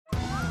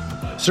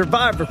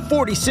Survivor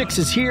 46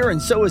 is here, and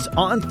so is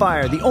On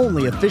Fire, the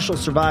only official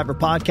Survivor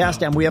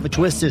podcast, and we have a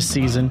twist this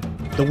season.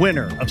 The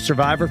winner of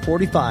Survivor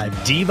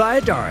 45, Dee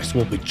Valladares,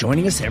 will be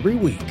joining us every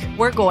week.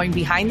 We're going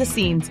behind the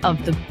scenes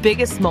of the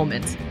biggest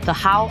moments, the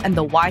how and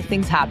the why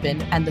things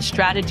happen, and the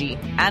strategy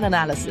and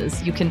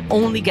analysis you can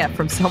only get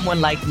from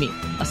someone like me,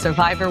 a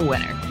Survivor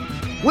winner.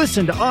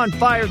 Listen to On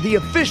Fire, the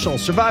official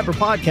Survivor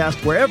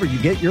podcast, wherever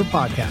you get your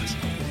podcast.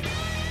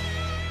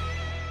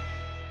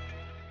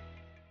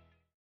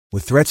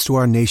 With threats to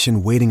our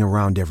nation waiting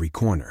around every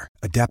corner,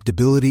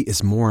 adaptability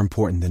is more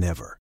important than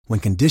ever.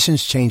 When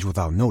conditions change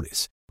without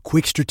notice,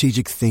 quick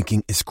strategic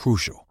thinking is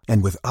crucial.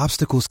 And with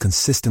obstacles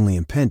consistently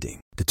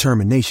impending,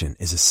 determination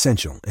is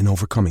essential in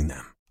overcoming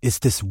them. It's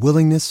this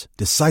willingness,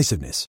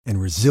 decisiveness, and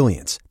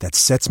resilience that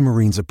sets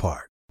Marines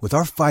apart. With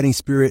our fighting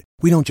spirit,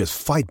 we don't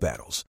just fight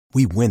battles,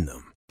 we win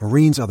them.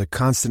 Marines are the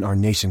constant our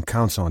nation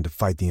counts on to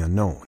fight the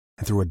unknown.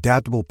 And through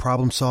adaptable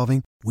problem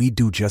solving, we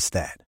do just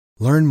that.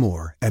 Learn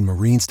more at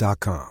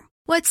marines.com.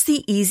 What's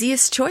the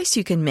easiest choice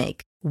you can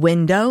make?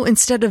 Window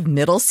instead of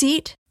middle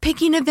seat?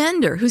 Picking a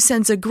vendor who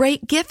sends a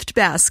great gift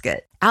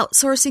basket?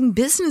 Outsourcing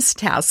business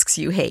tasks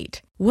you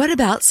hate? What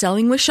about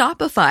selling with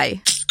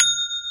Shopify?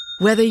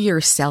 Whether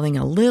you're selling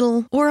a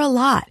little or a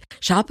lot,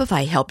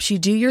 Shopify helps you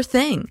do your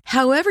thing,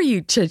 however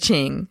you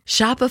cha-ching.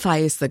 Shopify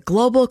is the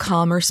global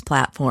commerce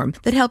platform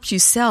that helps you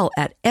sell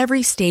at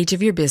every stage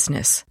of your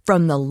business.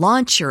 From the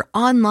launch your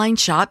online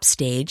shop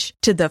stage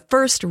to the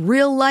first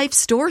real-life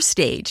store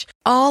stage,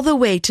 all the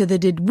way to the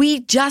did we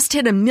just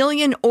hit 1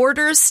 million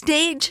orders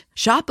stage.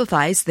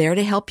 Shopify's there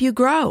to help you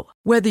grow.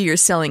 Whether you're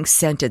selling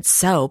scented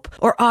soap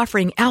or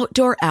offering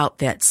outdoor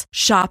outfits,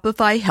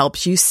 Shopify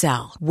helps you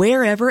sell.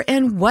 Wherever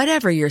and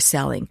whatever you're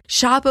selling,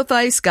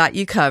 Shopify's got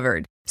you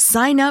covered.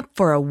 Sign up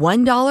for a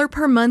 $1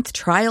 per month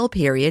trial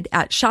period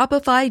at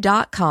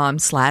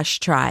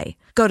shopify.com/try.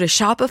 Go to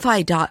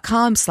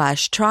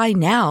shopify.com/try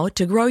now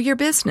to grow your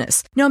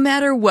business, no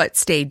matter what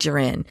stage you're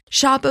in.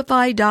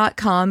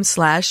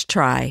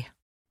 Shopify.com/try.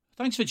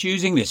 Thanks for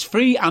choosing this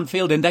free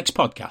Anfield Index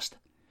podcast.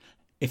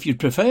 If you'd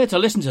prefer to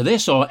listen to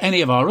this or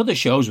any of our other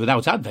shows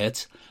without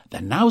adverts,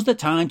 then now's the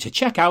time to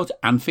check out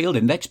Anfield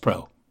Index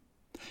Pro.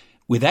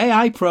 With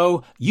AI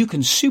Pro, you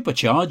can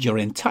supercharge your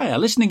entire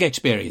listening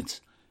experience.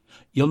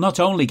 You'll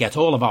not only get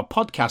all of our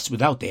podcasts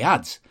without the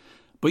ads,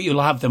 but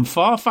you'll have them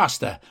far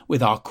faster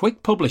with our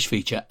Quick Publish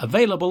feature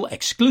available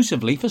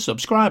exclusively for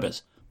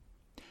subscribers.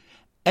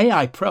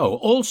 AI Pro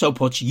also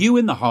puts you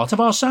in the heart of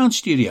our sound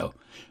studio,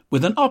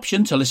 with an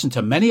option to listen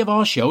to many of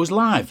our shows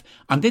live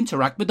and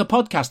interact with the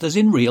podcasters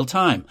in real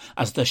time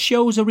as the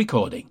shows are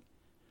recording.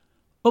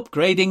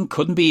 Upgrading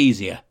couldn't be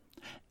easier.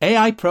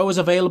 AI Pro is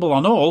available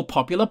on all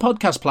popular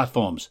podcast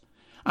platforms,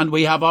 and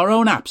we have our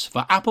own apps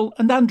for Apple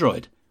and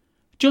Android.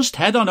 Just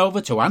head on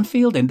over to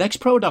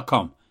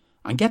AnfieldIndexPro.com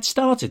and get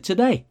started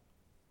today.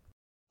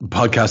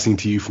 Podcasting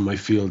to you from my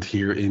field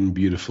here in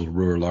beautiful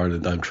rural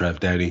Ireland. I'm Trev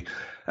Downey,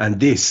 and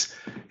this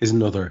is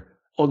another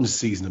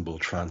unseasonable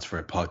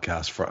transfer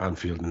podcast for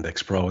Anfield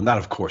Index Pro, and that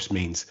of course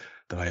means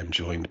that I am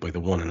joined by the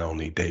one and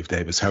only Dave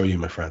Davis. How are you,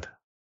 my friend?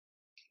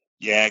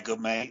 Yeah, good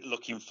mate.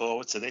 Looking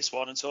forward to this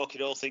one and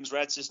talking all things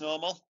Reds as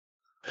normal.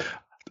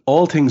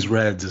 All things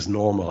Reds as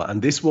normal,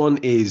 and this one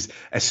is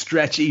a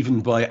stretch even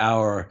by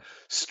our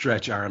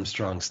Stretch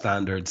Armstrong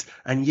standards,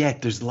 and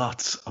yet there's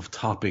lots of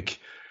topic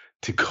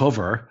to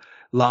cover,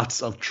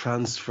 lots of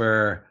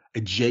transfer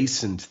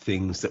adjacent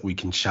things that we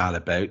can chat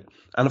about,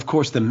 and of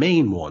course the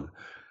main one,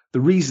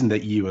 the reason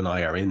that you and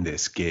I are in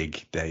this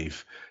gig,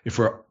 Dave, if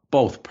we're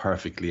both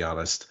perfectly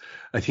honest,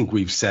 I think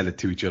we've said it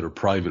to each other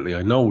privately.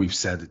 I know we've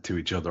said it to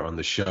each other on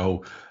the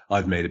show.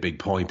 I've made a big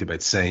point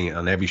about saying it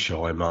on every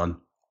show I'm on,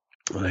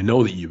 and I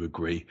know that you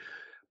agree.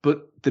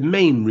 But the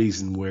main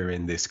reason we're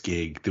in this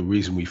gig, the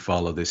reason we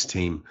follow this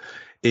team,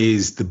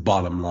 is the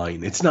bottom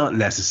line. It's not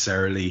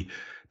necessarily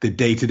the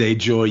day-to-day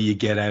joy you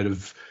get out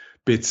of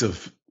bits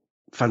of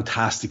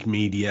fantastic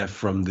media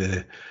from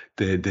the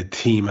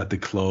team at the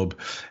club.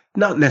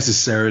 Not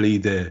necessarily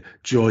the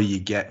joy you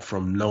get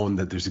from knowing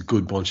that there's a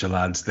good bunch of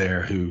lads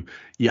there who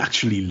you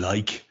actually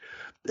like.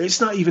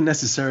 It's not even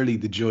necessarily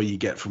the joy you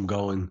get from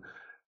going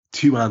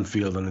to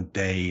Anfield on a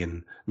day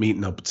and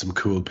meeting up with some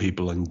cool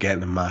people and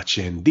getting a match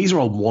in. These are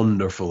all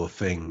wonderful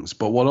things,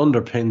 but what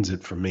underpins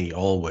it for me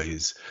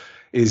always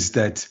is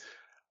that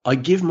I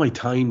give my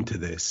time to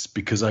this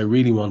because I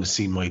really want to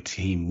see my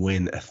team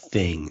win a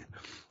thing.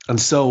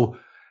 And so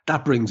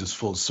that brings us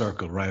full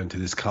circle round to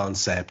this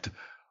concept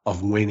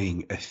of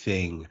winning a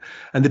thing.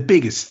 And the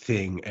biggest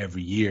thing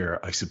every year,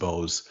 I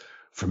suppose,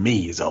 for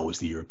me is always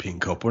the European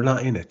Cup. We're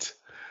not in it.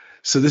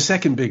 So the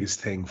second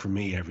biggest thing for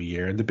me every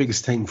year, and the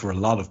biggest thing for a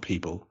lot of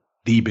people,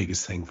 the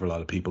biggest thing for a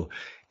lot of people,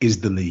 is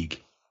the league.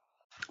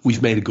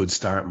 We've made a good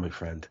start, my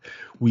friend.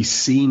 We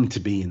seem to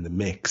be in the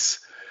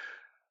mix.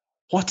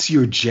 What's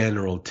your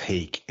general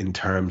take in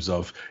terms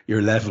of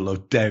your level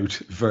of doubt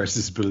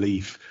versus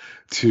belief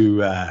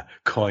to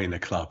coin a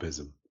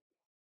Kloppism?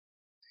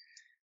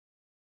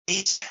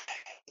 It's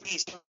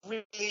a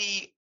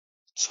really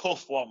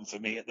tough one for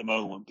me at the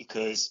moment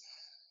because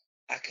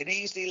I can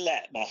easily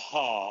let my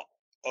heart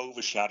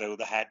overshadow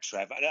the head,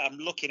 Trev. I'm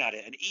looking at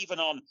it, and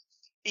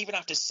even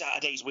after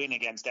Saturday's win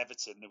against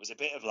Everton, there was a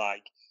bit of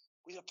like,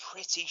 we were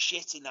pretty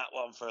shit in that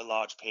one for a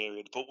large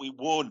period, but we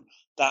won.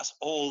 That's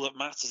all that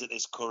matters at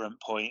this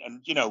current point.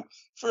 And,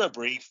 for a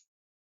brief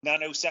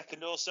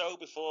nanosecond or so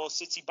before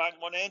City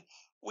banked one in,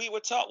 we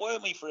were top,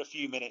 weren't we, for a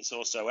few minutes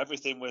or so?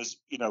 Everything was,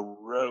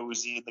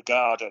 rosy in the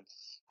garden.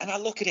 And I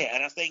look at it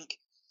and I think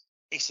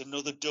it's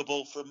another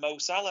double from Mo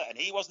Salah. And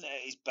he wasn't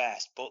at his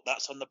best, but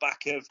that's on the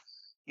back of,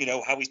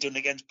 how he's done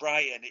against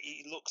Brighton.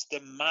 He looks the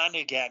man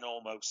again,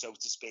 almost, so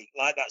to speak,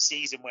 like that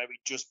season where he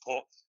just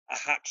put a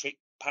hat-trick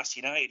past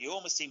United. He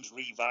almost seems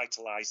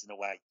revitalised in a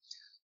way.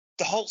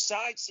 The whole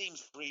side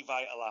seems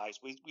revitalised.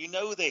 We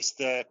know this,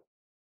 the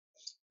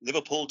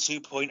Liverpool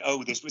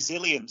 2.0, this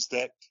resilience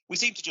that we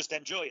seem to just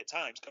enjoy at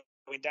times,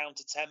 going down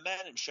to 10 men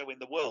and showing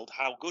the world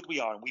how good we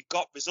are. And we've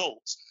got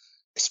results,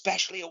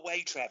 especially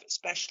away, Trev,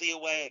 especially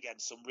away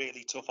against some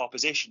really tough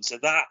opposition. So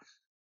that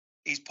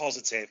is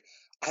positive.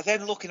 I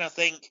then look and I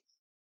think,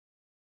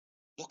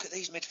 look at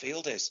these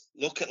midfielders.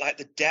 Look at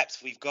the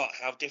depth we've got,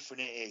 how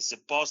different it is. So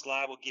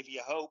Bosley will give you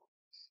hope.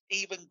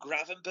 Even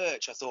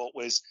Gravenberch, I thought,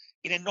 was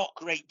in a not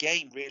great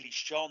game, really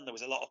shone. There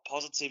was a lot of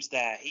positives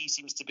there. He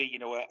seems to be,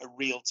 a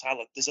real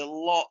talent. There's a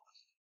lot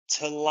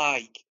to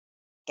like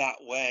that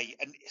way.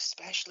 And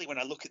especially when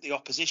I look at the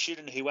opposition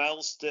and who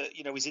else that,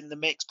 is in the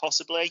mix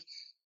possibly.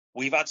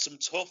 We've had some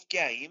tough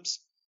games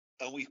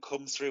and we've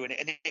come through. And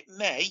it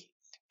may,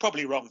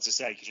 probably wrong to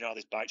say because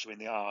this bites you in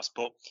the arse,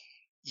 but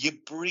you're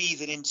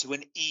breathing into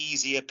an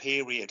easier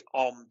period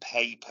on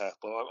paper.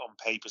 But on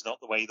paper's not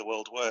the way the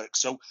world works.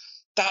 So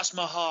that's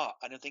my heart.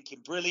 And I'm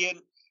thinking, brilliant.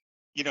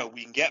 We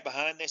can get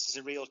behind this as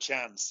a real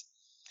chance.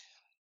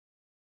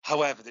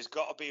 However, there's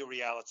got to be a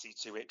reality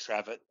to it,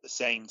 Trev, at the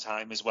same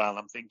time as well.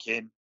 I'm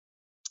thinking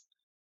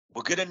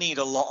we're going to need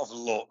a lot of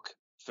luck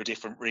for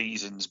different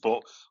reasons,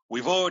 but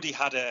we've already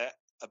had a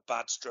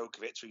bad stroke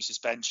of it through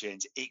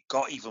suspensions. It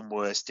got even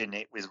worse, didn't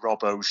it, with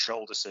Robbo's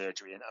shoulder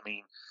surgery? And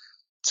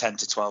 10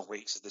 to 12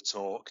 weeks is the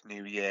talk,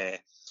 New Year.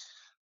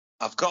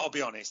 I've got to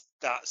be honest,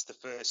 that's the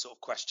first sort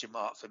of question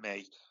mark for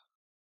me.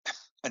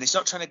 And it's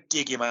not trying to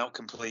dig him out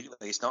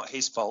completely. It's not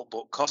his fault.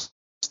 But Kostas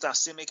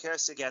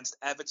Tsimikas against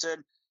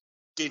Everton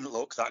didn't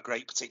look that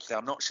great particularly.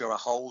 I'm not sure I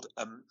hold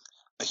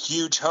a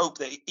huge hope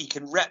that he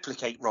can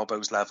replicate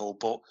Robbo's level.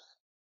 But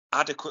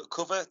adequate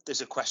cover,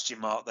 there's a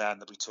question mark there.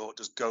 And there'll be talk,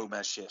 does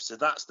Gomez shift? So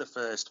that's the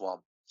first one.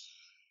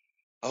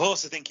 I'm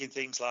also thinking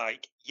things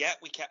like,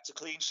 we kept a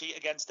clean sheet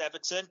against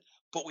Everton.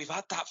 But we've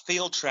had that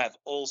feel, Trev,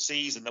 all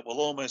season that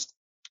we'll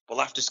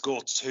have to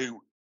score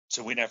 2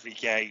 to win every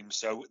game.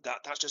 So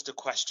that's just a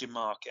question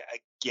mark.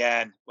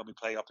 Again, when we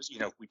play opposite,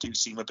 we do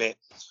seem a bit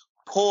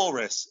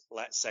porous,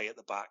 let's say, at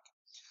the back.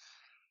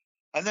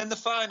 And then the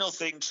final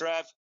thing,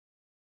 Trev,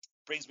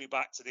 brings me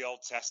back to the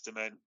Old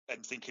Testament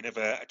and thinking of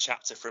a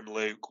chapter from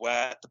Luke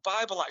where the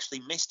Bible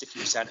actually missed a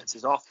few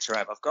sentences off,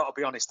 Trev. I've got to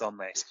be honest on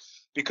this,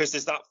 because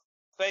there's that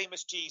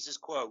famous Jesus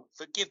quote,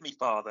 "Forgive me,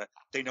 Father,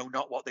 they know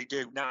not what they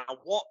do." Now,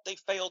 what they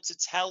failed to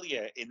tell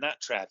you in that,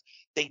 Trev,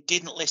 they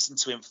didn't listen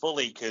to him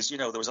fully because,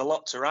 there was a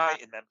lot to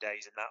write in them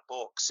days in that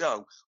book.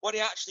 So what he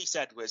actually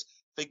said was,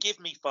 "Forgive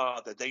me,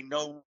 Father, they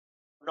know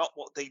not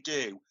what they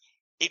do."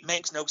 It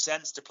makes no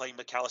sense to play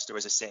McAllister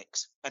as a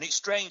 6. And it's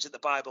strange that the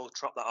Bible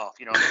chopped that off.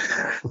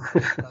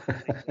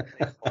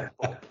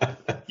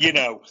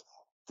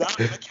 That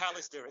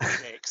McAllister at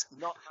 6,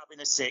 not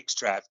having a 6,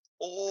 Trev.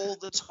 All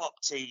the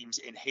top teams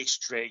in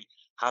history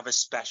have a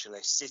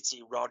specialist.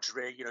 City,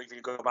 Rodri, if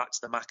you go back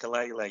to the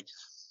Makalele.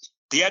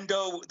 The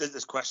Endo,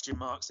 there's question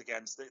marks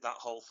against that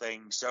whole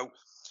thing. So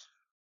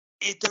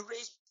there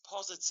is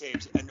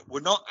positives, and we're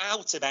not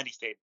out of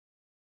anything.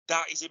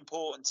 That is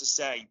important to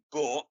say,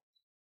 but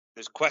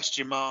there's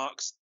question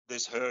marks,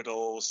 there's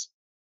hurdles.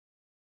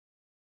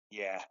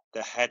 Yeah,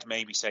 the head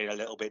may be saying a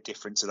little bit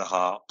different to the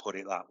heart, put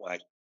it that way.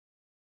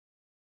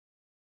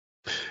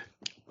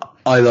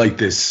 I like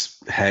this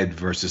head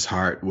versus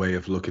heart way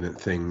of looking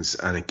at things,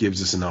 and it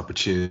gives us an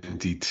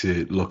opportunity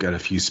to look at a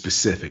few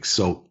specifics.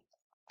 So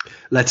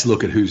let's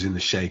look at who's in the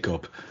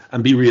shake-up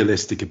and be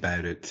realistic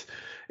about it.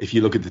 If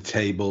you look at the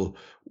table,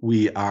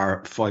 we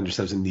find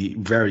ourselves in the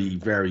very,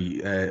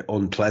 very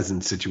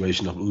unpleasant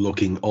situation of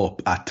looking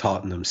up at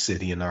Tottenham,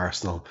 City and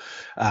Arsenal.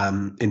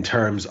 In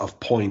terms of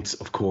points,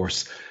 of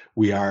course,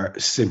 we are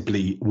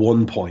simply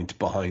 1 point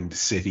behind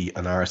City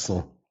and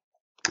Arsenal,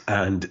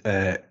 and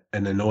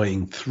an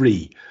annoying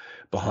 3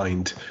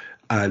 behind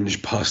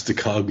Ange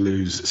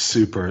Postecoglou's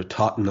Super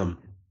Tottenham.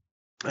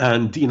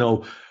 And,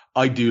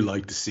 I do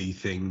like to see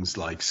things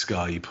like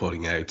Sky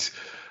putting out,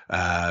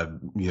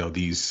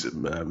 these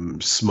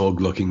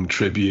smug-looking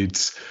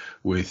tributes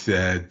with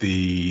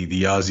the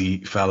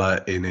Aussie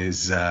fella in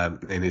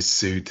his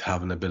suit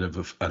having a bit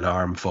of an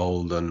arm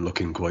fold and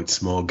looking quite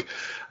smug,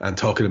 and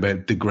talking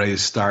about the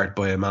greatest start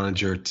by a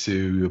manager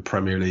to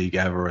Premier League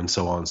ever, and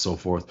so on and so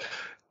forth.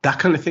 That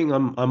kind of thing,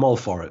 I'm all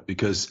for it,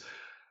 because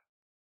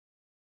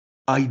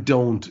I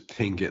don't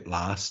think it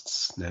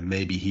lasts. Now,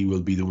 maybe he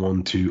will be the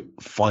one to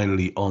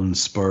finally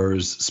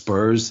unspurs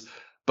Spurs,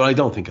 but I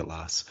don't think it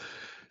lasts.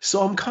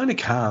 So I'm kind of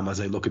calm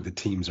as I look at the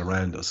teams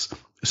around us.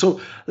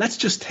 So let's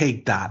just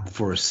take that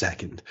for a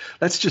second.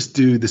 Let's just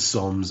do the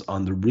sums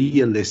on the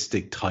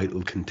realistic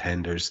title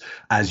contenders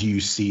as you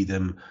see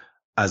them,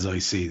 as I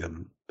see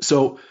them.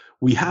 So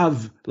we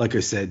have, like I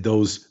said,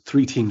 those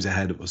three teams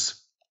ahead of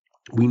us.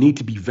 We need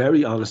to be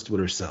very honest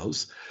with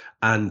ourselves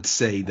and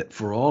say that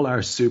for all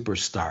our super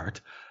start,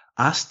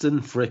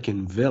 Aston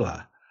frickin'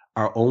 Villa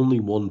are only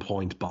 1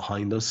 point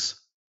behind us.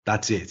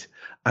 That's it.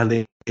 And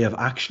they have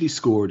actually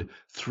scored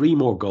 3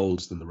 more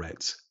goals than the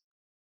Reds.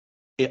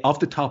 Of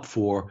the top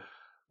 4,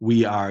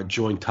 we are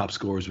joint top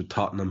scorers with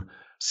Tottenham.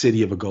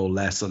 City have a goal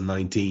less on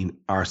 19.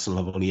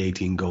 Arsenal have only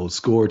 18 goals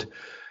scored.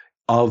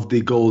 Of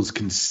the goals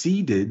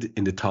conceded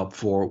in the top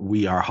 4,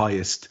 we are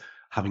highest,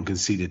 having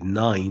conceded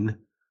 9.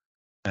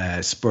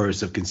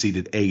 Spurs have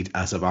conceded 8,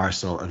 as have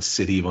Arsenal, and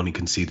City have only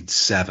conceded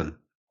 7.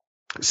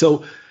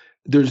 So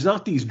there's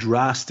not these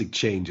drastic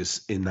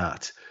changes in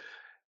that.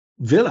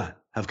 Villa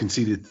have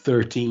conceded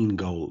 13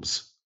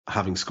 goals,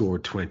 having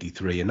scored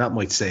 23, and that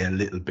might say a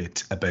little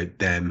bit about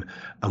them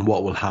and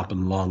what will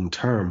happen long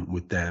term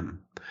with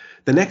them.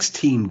 The next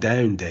team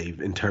down,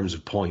 Dave, in terms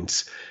of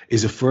points,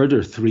 is a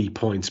further 3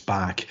 points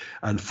back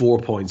and 4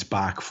 points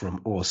back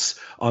from us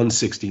on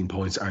 16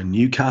 points are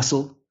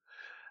Newcastle,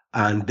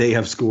 and they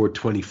have scored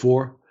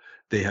 24.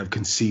 They have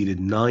conceded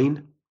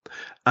 9.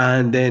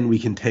 And then we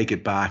can take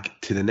it back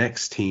to the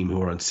next team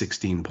who are on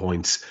 16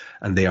 points,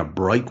 and they are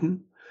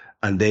Brighton,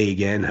 and they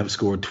again have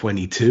scored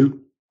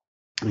 22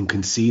 and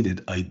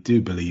conceded, I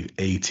do believe,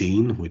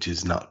 18, which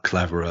is not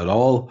clever at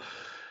all.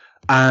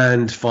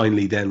 And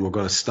finally, then we're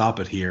going to stop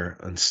it here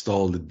and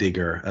stall the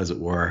digger, as it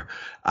were,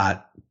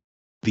 at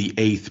the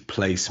 8th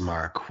place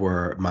mark,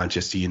 where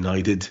Manchester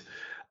United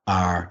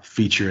are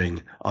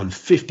featuring on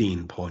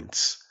 15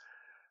 points.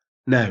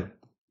 Now,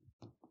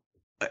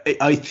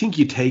 I think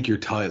you take your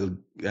title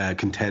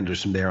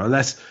contenders from there,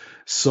 unless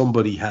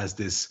somebody has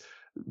this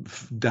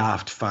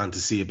daft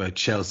fantasy about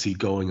Chelsea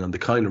going on the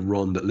kind of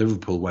run that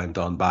Liverpool went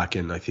on back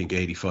in, I think,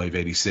 85,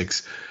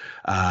 86,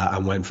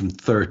 and went from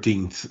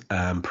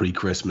 13th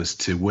pre-Christmas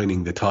to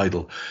winning the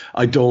title.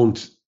 I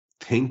don't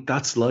think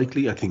that's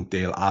likely. I think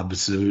they'll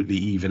absolutely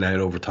even out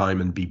over time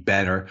and be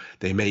better.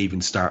 They may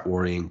even start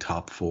worrying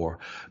top 4.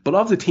 But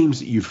of the teams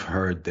that you've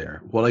heard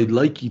there, what I'd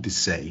like you to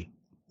say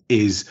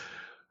is,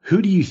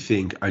 who do you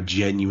think are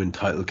genuine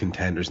title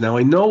contenders? Now,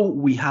 I know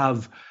we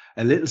have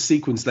a little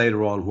sequence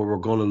later on where we're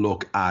going to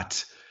look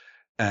at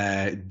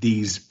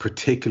these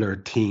particular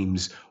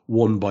teams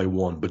one by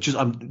one, but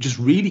just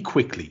really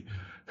quickly,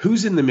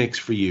 who's in the mix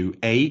for you?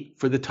 A,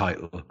 for the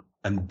title,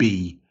 and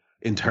B,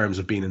 in terms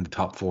of being in the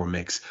top 4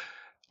 mix.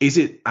 Is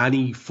it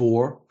any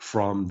 4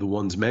 from the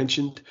ones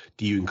mentioned?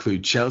 Do you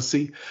include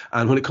Chelsea?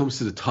 And when it comes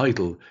to the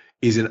title,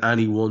 is it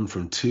any one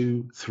from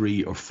 2,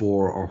 3, or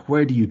 4, or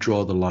where do you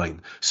draw the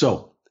line?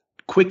 So,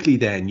 quickly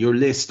then, your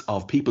list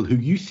of people who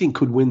you think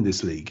could win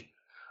this league,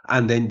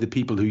 and then the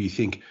people who you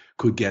think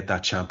could get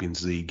that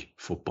Champions League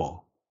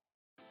football.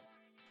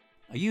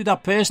 Are you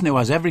that person who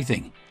has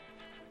everything?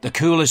 The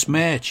coolest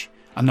merch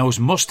and those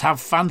must-have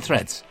fan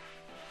threads?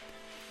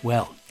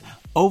 Well,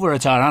 over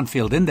at our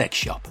Anfield Index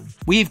shop,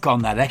 we've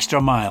gone that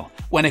extra mile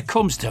when it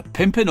comes to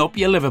pimping up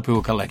your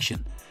Liverpool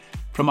collection.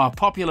 From our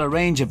popular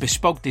range of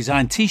bespoke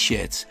design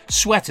t-shirts,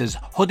 sweaters,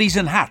 hoodies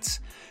and hats,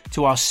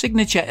 to our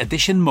signature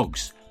edition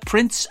mugs,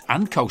 prints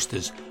and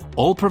coasters,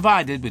 all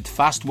provided with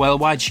fast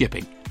worldwide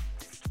shipping.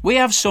 We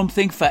have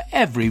something for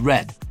every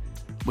red.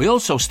 We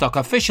also stock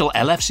official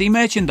LFC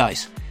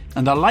merchandise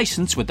and are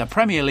licensed with the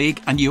Premier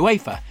League and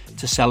UEFA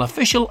to sell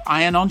official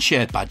iron-on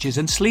shirt badges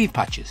and sleeve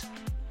patches.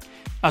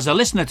 As a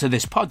listener to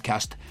this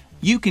podcast,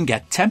 you can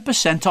get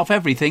 10% off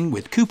everything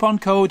with coupon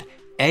code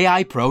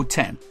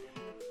AIPRO10.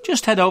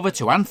 Just head over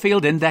to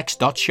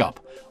AnfieldIndex.shop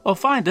or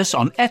find us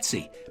on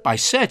Etsy by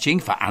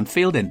searching for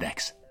Anfield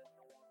Index.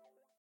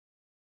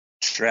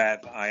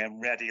 Trev, I am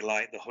ready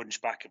like the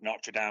Hunchback of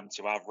Notre Dame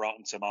to have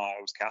Rotten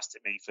Tomatoes cast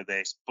at me for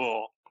this,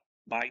 but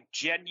my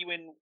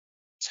genuine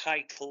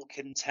title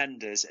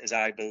contenders, as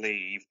I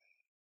believe,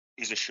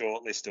 is a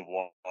short list of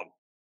one.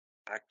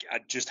 I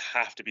just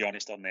have to be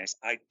honest on this.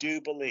 I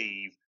do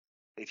believe,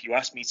 if you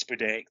ask me to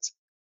predict,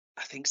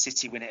 I think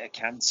City win it a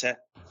canter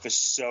for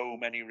so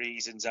many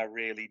reasons. I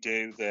really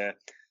do. The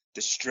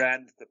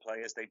strength, the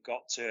players they've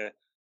got to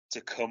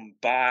come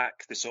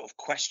back, the sort of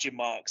question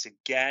marks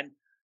again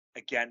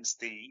against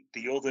the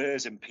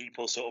others and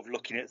people sort of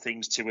looking at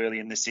things too early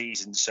in the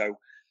season. So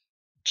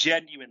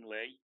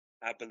genuinely,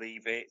 I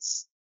believe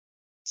it's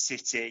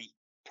City,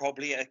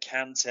 probably a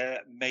canter,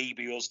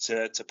 maybe us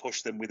to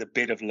push them with a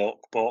bit of luck.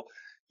 But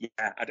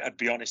yeah, I'd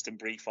be honest and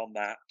brief on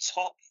that.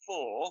 Top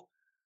 4,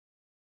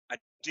 I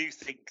do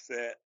think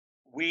that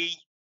we,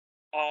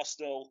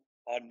 Arsenal,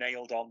 are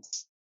nailed on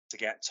to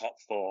get top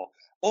 4.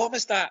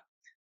 Almost that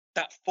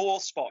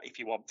 4th spot, if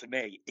you want, for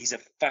me, is a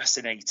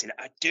fascinating.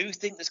 I do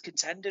think there's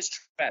contenders,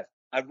 Trev.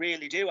 I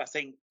really do. I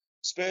think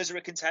Spurs are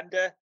a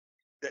contender.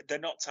 They're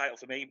not title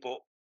for me, but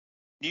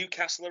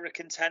Newcastle are a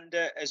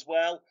contender as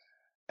well.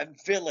 And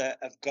Villa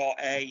have got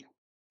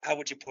how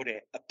would you put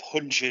it, a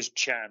puncher's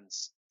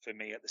chance for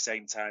me at the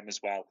same time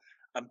as well.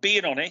 I'm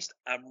being honest,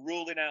 I'm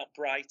ruling out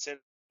Brighton.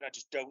 I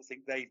just don't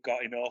think they've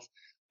got enough.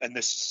 And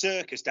the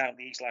circus down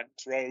the East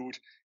Lancs Road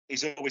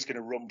is always going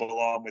to rumble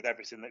on with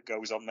everything that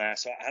goes on there.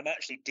 So I'm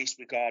actually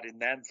disregarding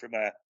them from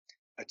a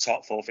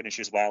top four finish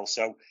as well.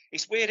 So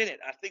it's weird, isn't it?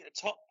 I think the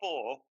top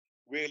four,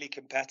 really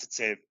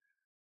competitive.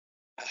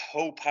 I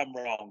hope I'm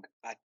wrong.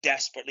 I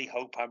desperately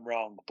hope I'm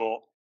wrong. But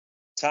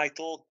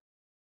title,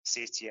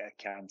 City at a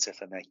counter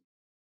for me.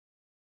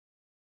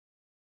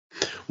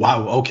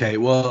 Wow. Okay.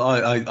 Well,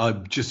 I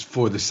just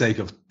for the sake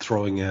of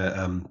throwing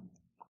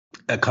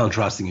a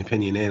contrasting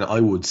opinion in, I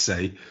would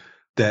say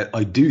that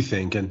I do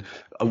think, and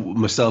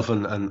myself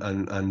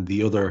and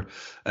the other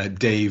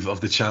Dave of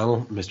the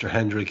channel, Mr.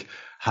 Hendrick,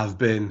 have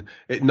been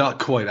not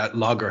quite at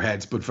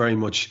loggerheads, but very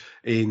much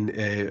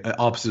in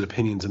opposite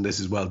opinions on this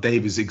as well.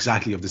 Dave is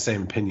exactly of the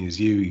same opinion as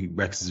you. He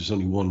reckons there's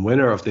only one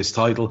winner of this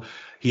title.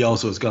 He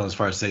also has gone as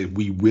far as to say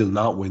we will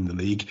not win the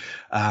league.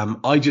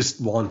 I just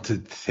want to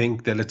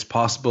think that it's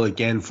possible,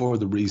 again, for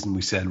the reason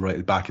we said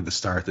right back at the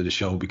start of the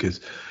show,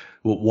 because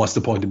what's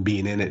the point in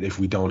being in it if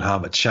we don't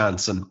have a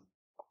chance? And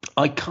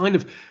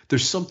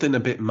there's something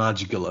a bit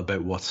magical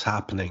about what's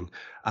happening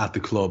at the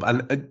club.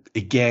 And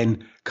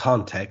again,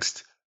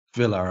 context,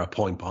 Villa are a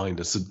point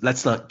behind us. So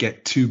let's not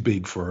get too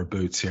big for our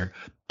boots here.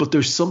 But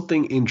there's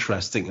something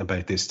interesting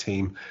about this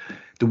team.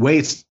 The way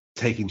it's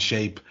taking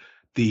shape,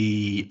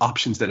 the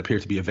options that appear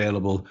to be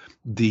available,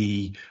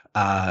 the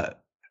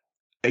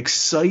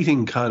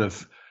exciting kind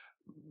of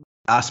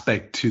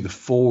aspect to the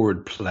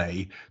forward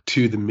play,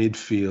 to the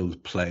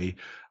midfield play,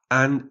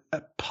 and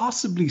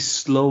possibly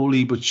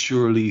slowly but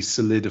surely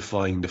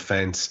solidifying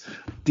defence.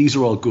 These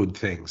are all good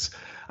things.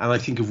 And I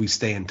think if we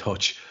stay in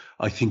touch,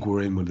 I think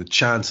we're in with a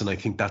chance, and I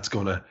think that's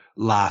going to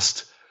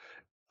last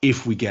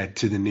if we get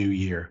to the new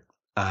year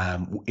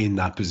in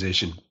that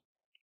position.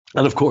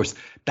 And of course,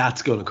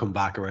 that's going to come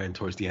back around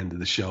towards the end of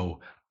the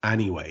show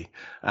anyway,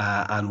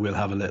 and we'll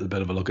have a little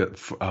bit of a look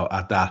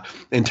at that.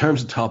 In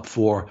terms of top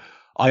four,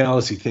 I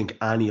honestly think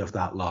any of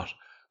that lot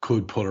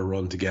could put a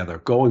run together,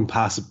 going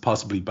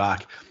possibly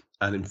back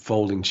and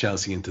enfolding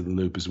Chelsea into the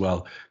loop as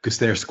well, because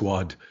their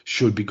squad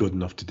should be good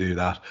enough to do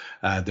that.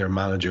 Their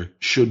manager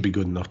should be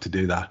good enough to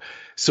do that.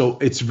 So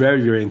it's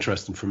very, very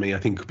interesting for me. I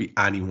think it could be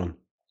anyone.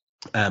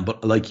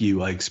 But like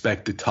you, I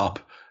expect the top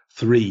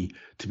three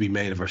to be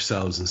made of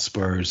ourselves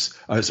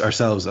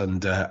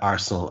and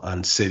Arsenal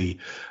and City.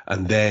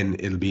 And then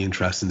it'll be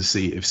interesting to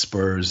see if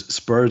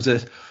Spurs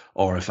it,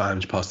 or if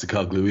Ange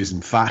Postecoglou is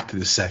in fact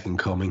the second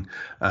coming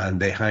and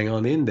they hang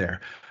on in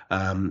there.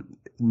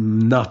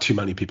 Not too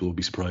many people would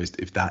be surprised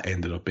if that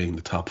ended up being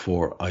the top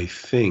four, I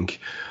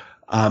think.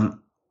 But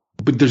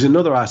there's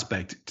another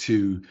aspect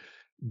to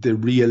the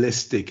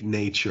realistic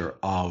nature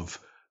of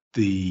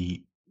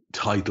the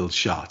title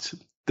shot,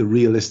 the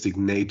realistic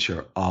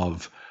nature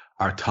of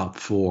our top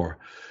four.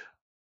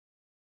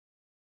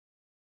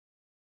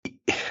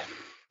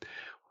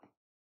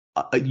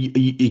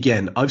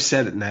 Again, I've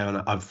said it now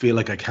and I feel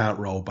like I can't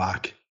roll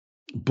back.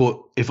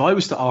 But if I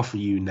was to offer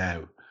you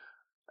now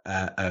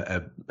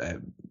a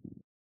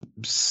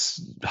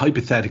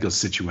hypothetical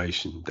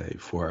situation,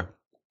 Dave, where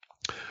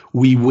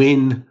we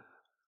win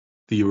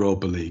the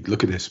Europa League,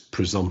 look at this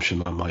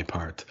presumption on my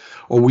part,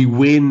 or we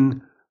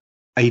win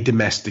a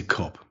domestic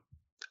cup,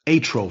 a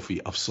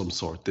trophy of some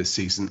sort this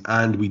season,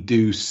 and we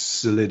do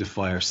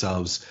solidify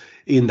ourselves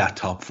in that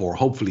top four,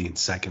 hopefully in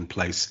second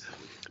place,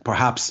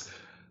 perhaps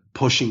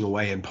pushing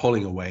away and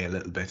pulling away a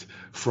little bit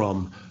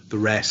from the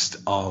rest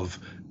of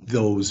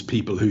those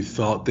people who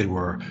thought they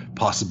were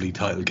possibly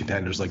title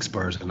contenders like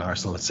Spurs and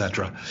Arsenal,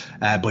 etc.,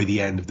 by the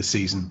end of the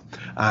season,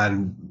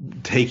 and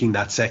taking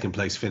that second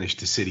place finish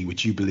to City,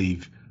 which you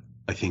believe,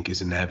 I think,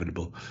 is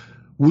inevitable.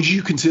 Would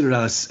you consider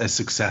that a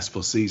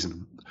successful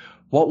season?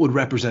 What would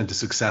represent a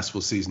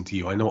successful season to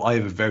you? I know I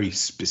have a very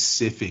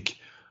specific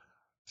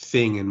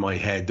thing in my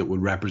head that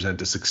would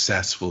represent a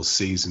successful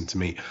season to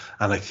me,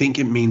 and I think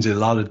it means a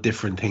lot of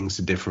different things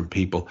to different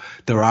people.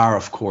 There are,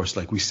 of course,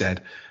 like we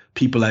said,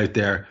 people out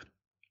there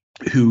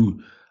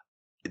who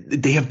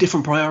they have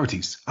different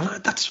priorities,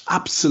 and that's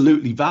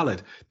absolutely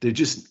valid. They're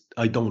just,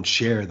 I don't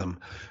share them.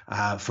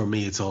 For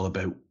me, it's all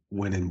about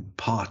winning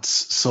pots.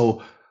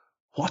 So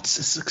what's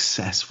a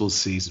successful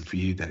season for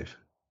you, Dave?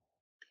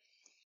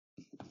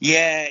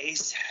 Yeah,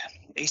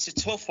 it's a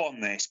tough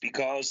one, this,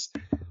 because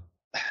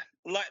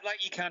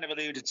like you kind of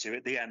alluded to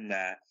at the end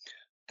there,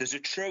 there's a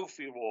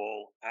trophy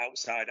wall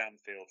outside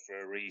Anfield for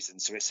a reason.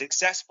 So a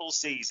successful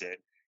season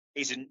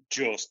isn't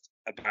just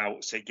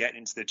about, say, getting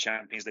into the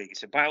Champions League.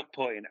 It's about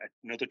putting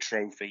another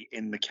trophy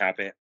in the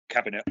cabinet,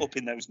 up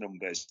in those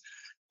numbers.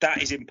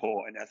 That is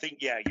important. I think,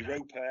 yeah,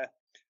 Europa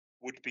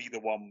would be the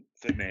one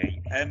for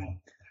me.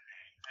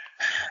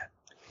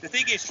 The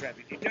thing is, Trev,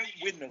 if you don't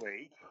win the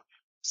league,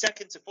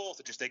 second to fourth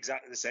are just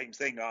exactly the same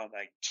thing, aren't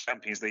they?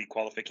 Champions League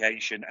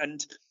qualification.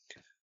 And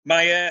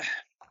my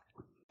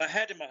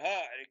head and my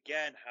heart are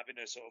again having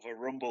a sort of a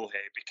rumble here,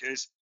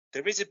 because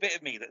there is a bit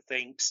of me that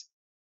thinks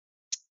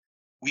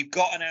we've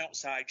got an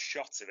outside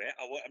shot of it.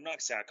 I'm not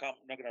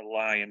going to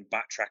lie and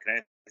backtrack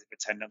and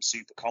pretend I'm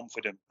super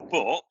confident.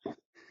 But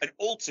an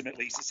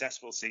ultimately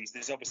successful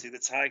season is obviously the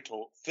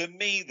title. For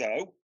me,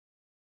 though,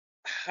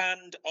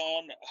 hand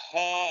on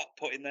heart,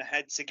 putting the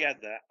head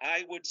together,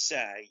 I would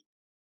say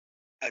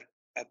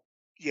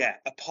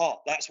a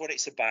pot. That's what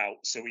it's about.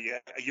 So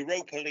a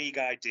Europa League,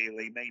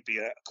 ideally, maybe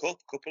a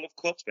couple of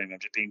cups. Maybe I'm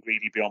just being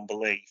greedy beyond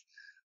belief.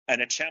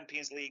 And a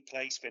Champions League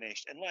place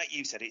finished. And like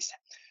you said, it's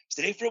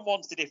the different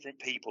ones to different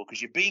people,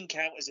 because your bean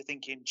counters are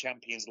thinking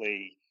Champions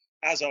League,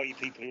 as are you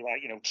people who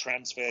like,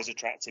 transfers,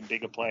 attracting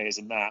bigger players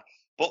and that.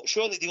 But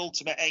surely the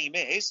ultimate aim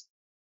is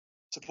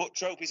to put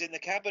trophies in the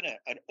cabinet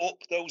and up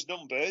those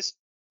numbers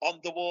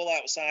on the wall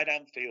outside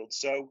Anfield.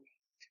 So,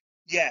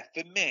 yeah,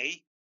 for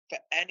me, for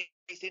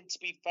anything to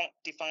be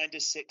defined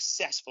as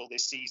successful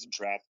this season,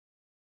 Trev,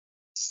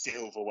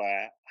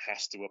 silverware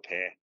has to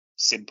appear.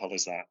 Simple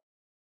as that.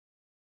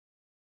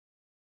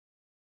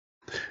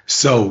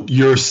 So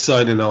you're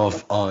signing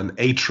off on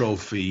a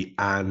trophy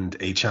and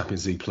a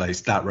Champions League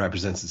place. That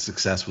represents a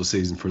successful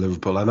season for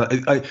Liverpool. And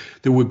I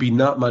there would be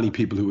not many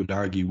people who would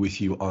argue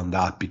with you on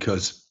that,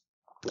 because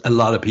a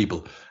lot of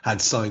people had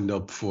signed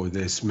up for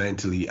this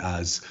mentally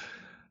as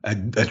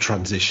a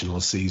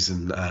transitional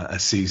season, a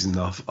season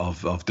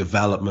of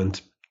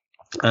development.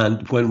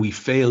 And when we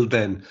failed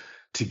then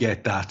to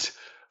get that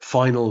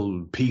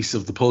final piece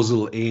of the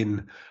puzzle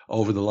in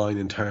over the line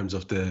in terms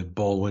of the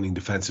ball-winning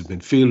defensive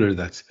midfielder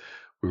that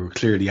we were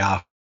clearly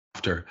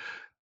after,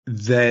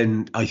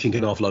 then I think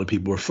an awful lot of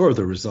people were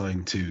further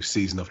resigned to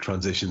season of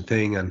transition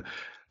thing and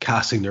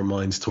casting their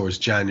minds towards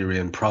January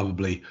and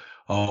probably,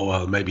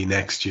 maybe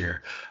next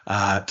year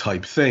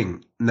type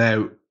thing.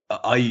 Now,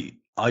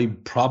 I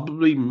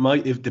probably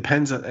might, it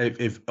depends on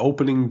if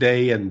opening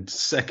day and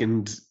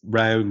second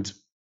round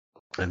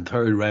and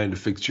third round of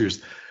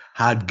fixtures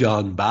had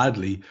gone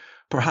badly,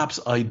 perhaps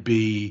I'd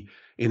be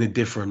in a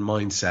different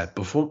mindset.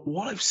 But from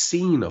what I've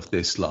seen of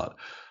this lot,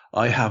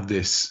 I have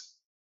this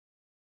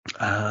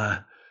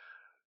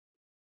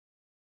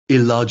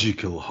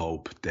illogical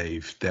hope,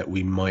 Dave, that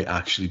we might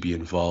actually be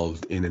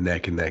involved in a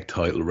neck-and-neck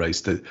title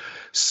race, that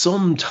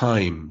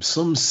sometime,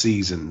 some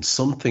season,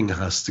 something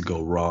has to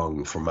go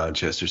wrong for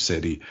Manchester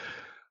City,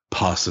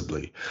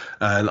 possibly.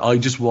 And I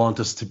just want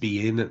us to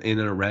be in and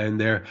around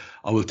there.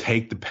 I will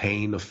take the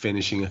pain of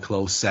finishing a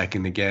close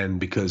second again,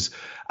 because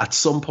at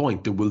some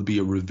point there will be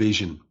a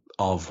revision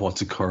of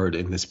what's occurred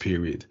in this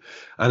period,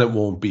 and it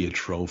won't be a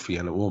trophy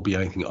and it won't be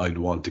anything I'd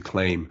want to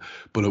claim,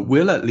 but it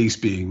will at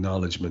least be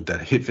acknowledgement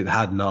that if it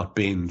had not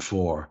been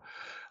for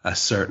a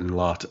certain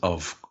lot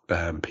of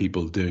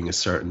people doing a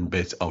certain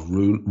bit of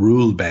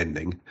rule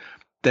bending,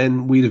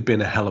 then we'd have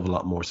been a hell of a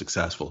lot more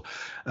successful.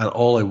 And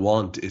all I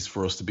want is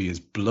for us to be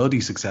as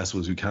bloody successful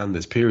as we can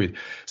this period.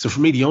 So for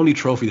me, the only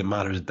trophy that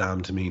matters a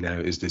damn to me now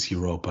is this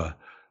Europa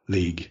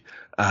League.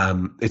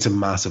 It's a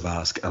massive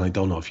ask, and I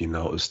don't know if you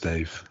noticed,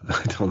 Dave.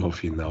 I don't know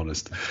if you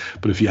noticed,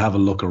 but if you have a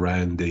look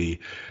around the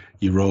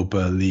Europa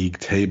League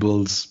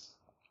tables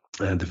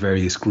and the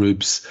various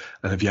groups,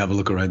 and if you have a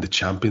look around the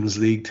Champions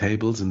League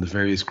tables and the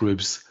various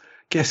groups,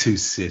 guess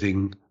who's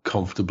sitting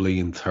comfortably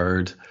in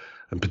third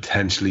and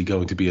potentially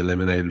going to be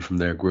eliminated from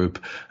their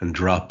group and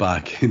drop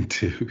back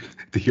into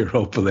the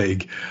Europa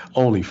League?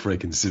 Only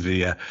freaking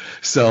Sevilla.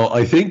 So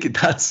I think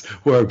that's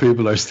where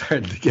people are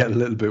starting to get a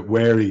little bit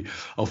wary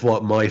of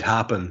what might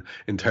happen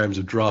in terms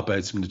of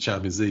dropouts from the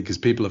Champions League, because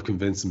people have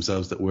convinced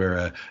themselves that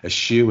we're a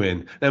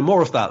shoe-in. Now,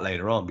 more of that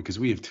later on, because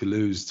we have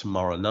Toulouse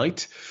tomorrow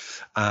night.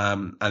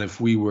 And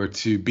if we were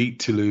to beat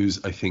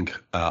Toulouse, I think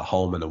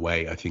home and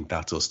away, I think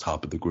that's us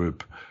top of the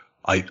group.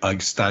 I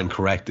stand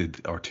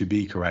corrected, or to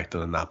be corrected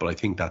on that, but I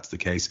think that's the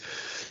case.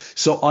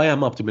 So I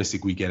am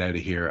optimistic we get out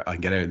of here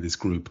and get out of this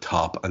group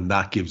top, and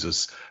that gives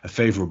us a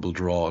favourable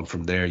draw. And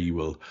from there, you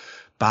will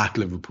back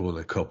Liverpool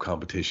in a cup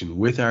competition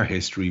with our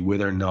history,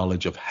 with our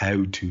knowledge of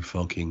how to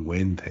fucking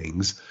win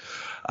things,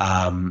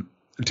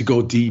 to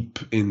go deep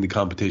in the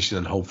competition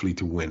and hopefully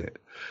to win it.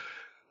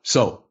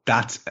 So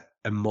that's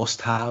a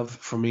must-have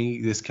for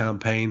me this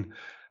campaign.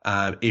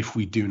 If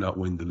we do not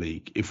win the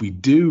league, if we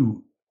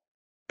do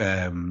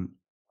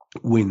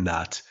win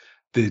that,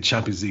 the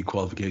Champions League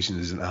qualification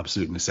is an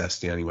absolute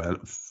necessity anyway. And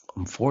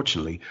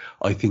unfortunately,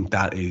 I think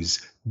that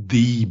is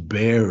the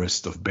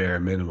barest of bare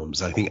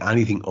minimums. I think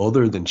anything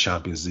other than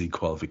Champions League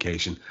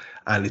qualification,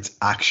 and it's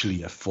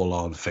actually a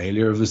full-on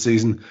failure of the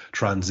season,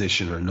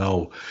 transition or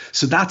no.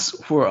 So that's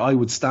where I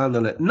would stand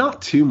on it.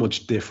 Not too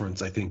much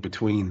difference, I think,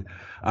 between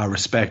our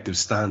respective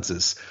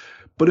stances.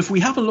 But if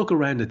we have a look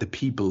around at the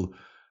people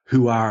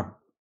who are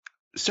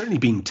certainly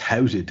being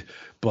touted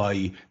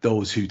by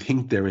those who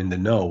think they're in the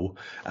know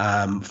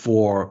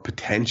for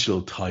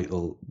potential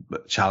title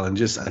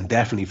challenges, and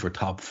definitely for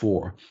top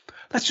four,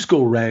 let's just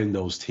go around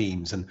those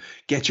teams and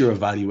get your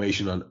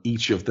evaluation on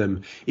each of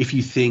them. If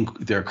you think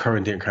their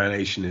current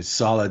incarnation is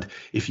solid,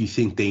 if you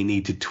think they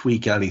need to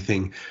tweak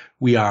anything,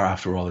 we are,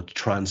 after all, a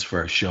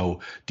transfer show.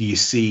 Do you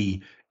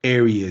see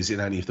areas in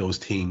any of those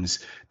teams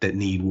that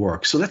need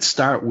work? So let's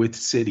start with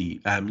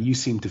City. You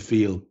seem to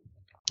feel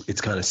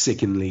it's kind of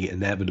sickeningly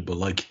inevitable.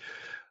 Like,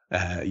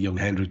 young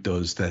Hendrick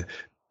does, that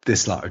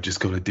this lot are just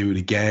going to do it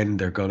again.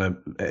 They're going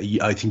to,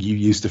 I think you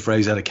used the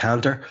phrase out of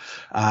canter.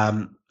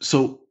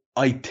 So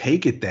I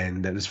take it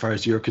then that as far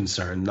as you're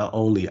concerned, not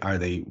only are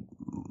they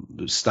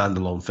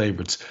standalone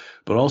favourites,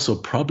 but also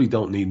probably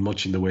don't need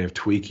much in the way of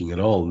tweaking at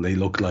all. And they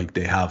look like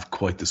they have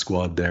quite the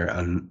squad there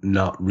and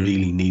not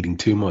really needing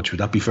too much.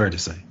 Would that be fair to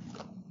say?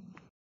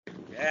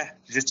 Yeah,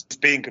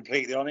 just being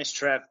completely honest,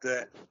 Trev,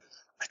 that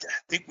I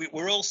think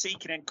we're all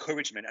seeking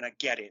encouragement, and I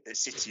get it that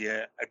City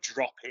are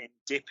dropping,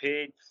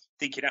 dipping,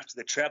 thinking after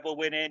the treble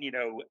winning,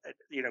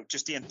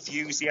 just the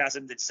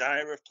enthusiasm, the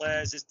desire of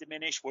players has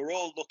diminished. We're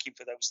all looking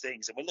for those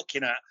things, and we're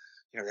looking at,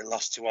 they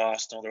lost to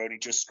Arsenal, they're only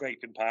just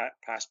scraping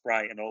past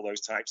Brighton, all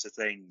those types of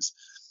things.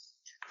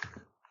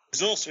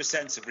 There's also a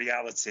sense of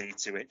reality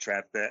to it,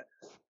 Trev, that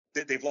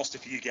they've lost a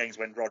few games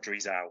when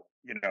Rodri's out.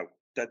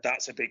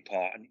 That's a big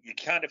part, and you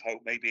kind of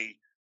hope maybe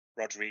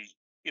Rodri,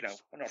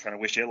 I'm not trying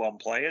to wish ill on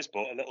players,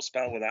 but a little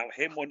spell without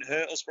him wouldn't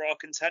hurt us for our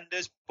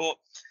contenders. But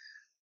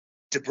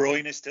De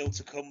Bruyne is still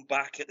to come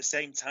back at the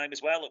same time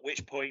as well, at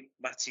which point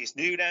Matheus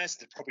Nunes,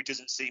 there probably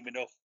doesn't seem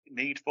enough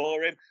need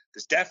for him.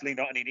 There's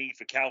definitely not any need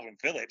for Calvin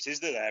Phillips, is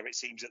there, it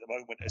seems, at the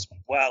moment as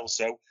well.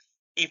 So,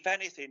 if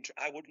anything,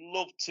 I would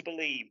love to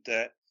believe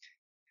that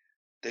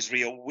there's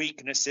real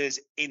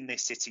weaknesses in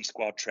this City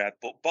squad, Trev,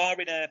 but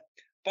barring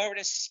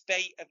a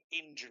spate of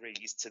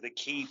injuries to the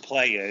key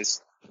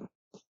players,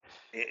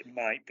 it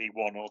might be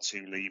one or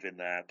two leaving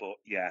there. But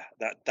yeah,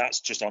 that's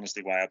just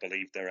honestly why I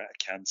believe they're at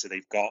a canter.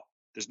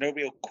 There's no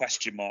real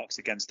question marks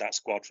against that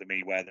squad for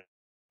me where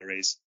there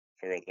is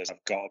for others.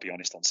 I've got to be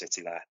honest on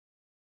City there.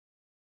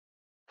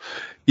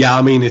 Yeah,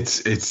 I mean,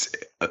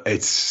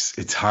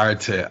 it's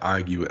hard to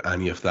argue with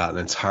any of that, and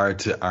it's hard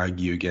to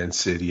argue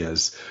against City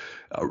as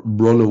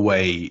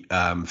runaway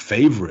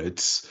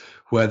favourites.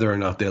 Whether or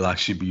not they'll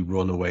actually be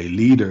runaway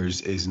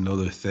leaders is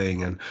another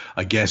thing. And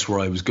I guess where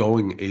I was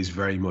going is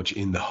very much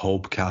in the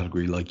hope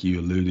category, like you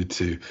alluded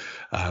to.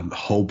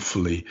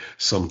 Hopefully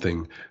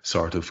something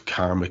sort of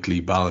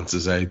karmically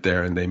balances out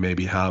there and they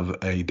maybe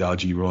have a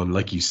dodgy run.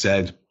 Like you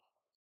said,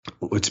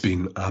 it's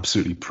been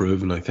absolutely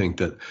proven, I think,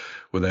 that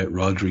without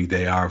Rodri,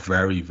 they are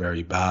very,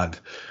 very bad.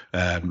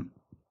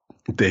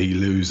 They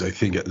lose, I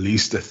think, at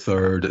least a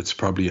third. It's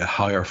probably a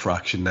higher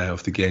fraction now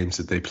of the games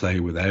that they play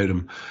without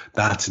him.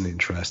 That's an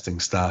interesting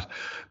stat.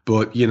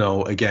 But,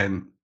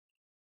 again,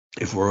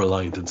 if we're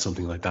aligned on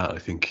something like that, I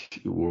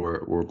think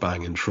we're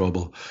bang in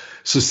trouble.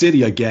 So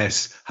City, I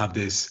guess, have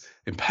this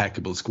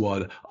impeccable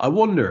squad. I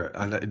wonder,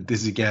 and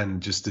this is,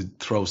 again, just to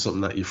throw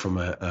something at you from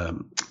a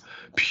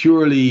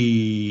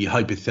purely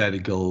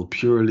hypothetical,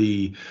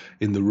 purely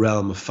in the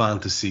realm of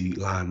fantasy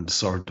land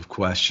sort of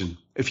question.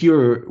 If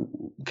you're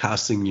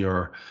casting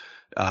your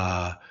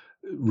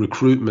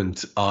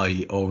recruitment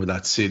eye over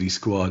that City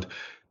squad,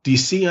 do you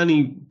see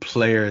any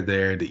player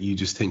there that you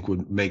just think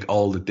would make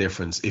all the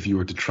difference if you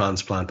were to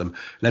transplant them?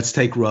 Let's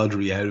take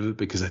Rodri out of it,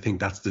 because I think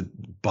that's the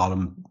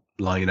bottom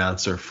line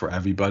answer for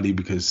everybody,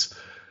 because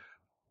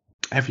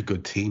every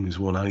good team who's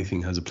won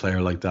anything has a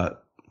player like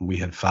that. We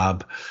had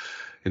Fab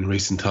in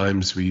recent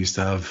times. We used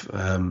to have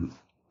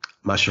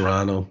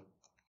Mascherano.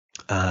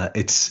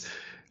 It's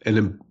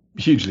a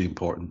hugely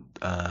important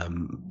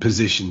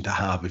position to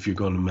have if you're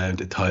going to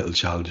mount a title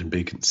challenge and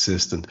be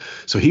consistent.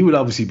 So he would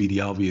obviously be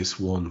the obvious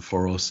one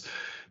for us.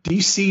 Do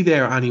you see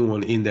there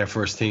anyone in their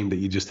first team that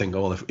you just think,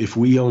 oh, if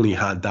we only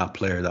had that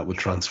player, that would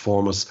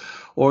transform us?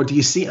 Or do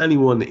you see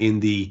anyone in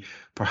the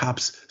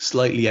perhaps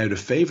slightly out of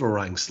favour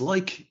ranks,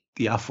 like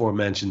the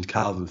aforementioned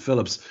Calvin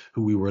Phillips,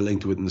 who we were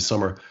linked with in the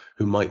summer,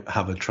 who might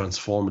have a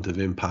transformative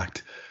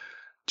impact,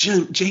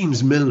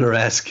 James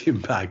Milner-esque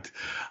impact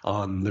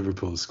on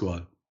Liverpool's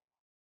squad?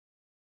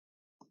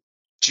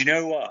 Do you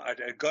know what?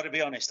 I've got to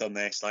be honest on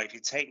this. Like, if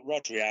you take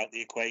Rodri out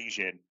the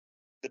equation,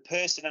 the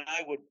person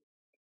I would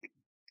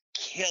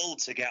kill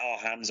to get our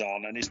hands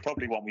on, and is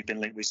probably one we've been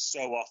linked with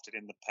so often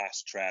in the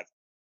past, Trev,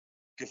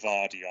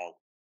 Gvardiol.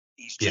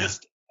 He's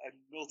just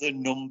another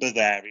number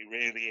there. He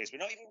really is. We're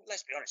not even,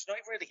 let's be honest, not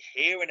even really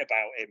hearing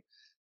about him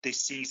this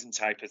season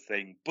type of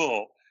thing.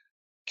 But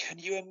can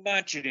you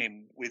imagine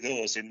him with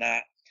us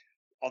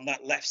on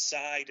that left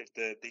side of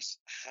this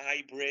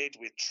hybrid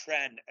with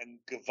Trent and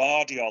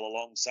Gvardiol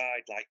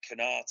alongside like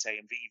Canate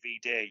and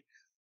VVD,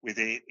 with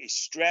his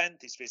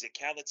strength, his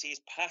physicality,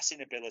 his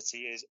passing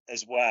ability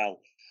as well?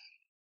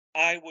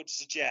 I would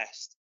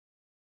suggest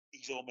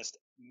he's almost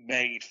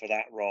made for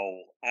that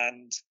role.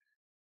 And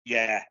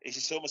yeah,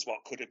 it's almost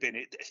what could have been.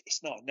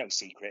 It's no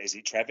secret, is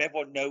it, Trev?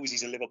 Everyone knows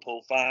he's a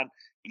Liverpool fan.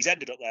 He's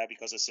ended up there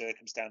because of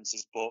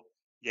circumstances. But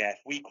yeah, if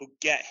we could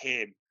get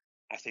him,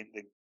 I think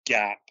the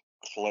gap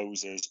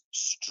closes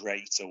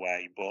straight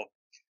away. But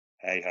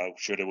hey ho,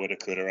 shoulda, woulda,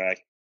 coulda, eh?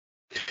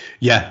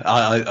 Yeah,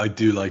 I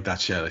do like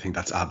that shout. I think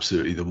that's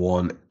absolutely the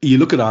one. You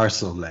look at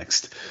Arsenal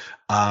next.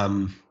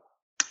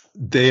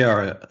 They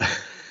are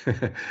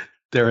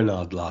they're an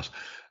odd lot,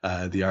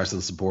 the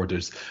Arsenal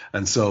supporters,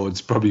 and so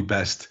it's probably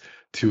best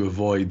to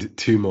avoid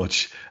too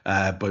much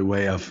by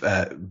way of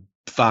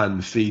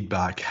fan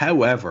feedback.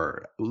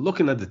 However,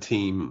 looking at the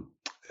team,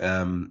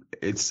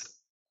 it's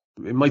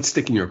it might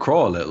stick in your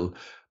craw a little,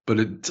 but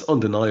it's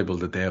undeniable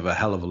that they have a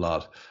hell of a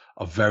lot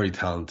of very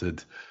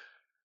talented,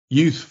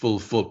 youthful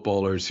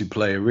footballers who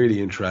play a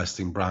really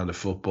interesting brand of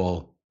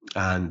football.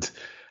 And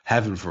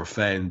heaven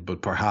forfend,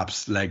 but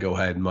perhaps Lego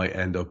Head might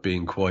end up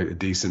being quite a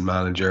decent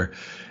manager.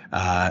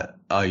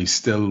 I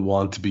still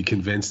want to be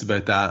convinced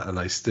about that, and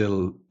I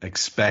still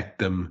expect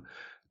them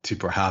to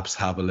perhaps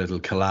have a little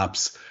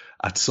collapse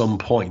at some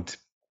point.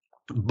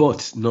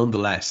 But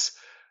nonetheless,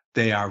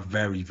 they are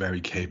very,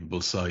 very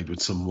capable side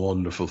with some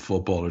wonderful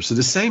footballers. So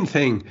the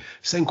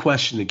same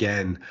question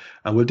again,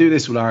 and we'll do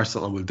this with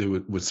Arsenal and we'll do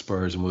it with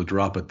Spurs and we'll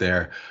drop it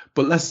there.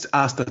 But let's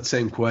ask that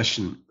same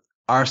question.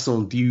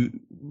 Arsenal,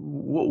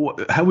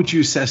 how would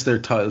you assess their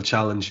title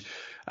challenge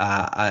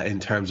in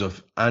terms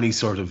of any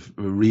sort of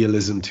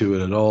realism to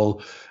it at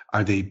all?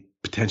 Are they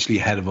potentially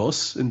ahead of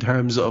us in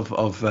terms of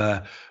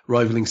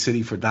rivaling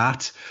City for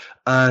that?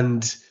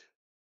 And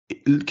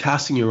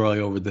casting your eye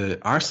over the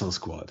Arsenal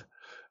squad,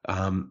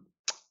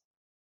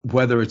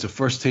 whether it's a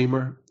first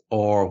teamer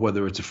or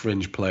whether it's a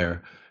fringe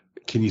player,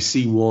 can you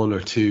see one or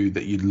two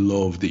that you'd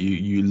love, that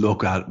you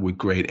look at with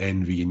great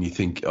envy and you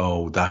think,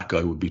 oh, that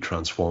guy would be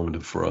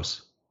transformative for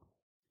us?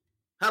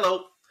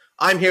 Hello,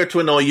 I'm here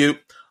to annoy you.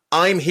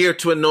 I'm here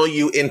to annoy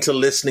you into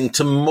listening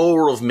to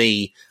more of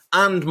me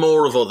and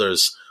more of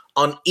others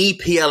on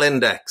EPL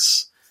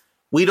Index.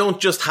 We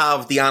don't just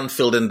have the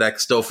Anfield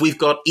Index stuff. We've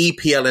got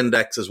EPL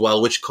Index as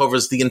well, which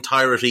covers the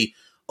entirety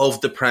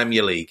of the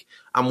Premier League.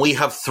 And we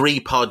have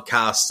 3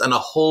 podcasts and a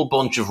whole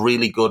bunch of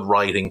really good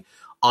writing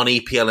on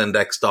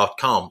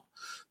EPLindex.com.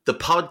 The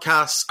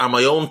podcasts are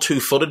my own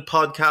Two-Footed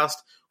podcast,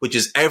 which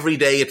is every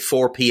day at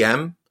 4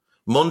 p.m,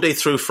 Monday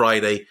through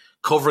Friday,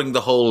 covering the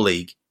whole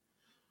league.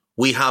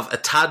 We have A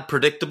Tad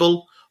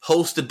Predictable,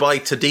 hosted by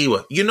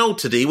Tadiwa. You know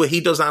Tadiwa,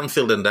 he does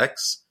Anfield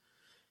Index.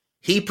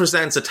 He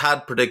presents A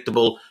Tad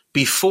Predictable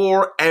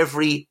before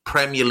every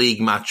Premier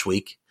League match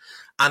week.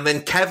 And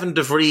then Kevin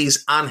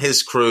DeVries and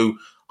his crew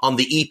on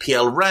the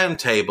EPL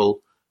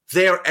Roundtable,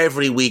 they're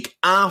every week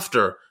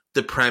after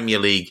the Premier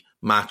League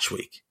match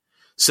week.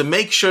 So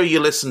make sure you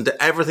listen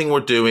to everything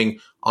we're doing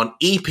on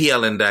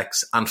EPL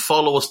Index and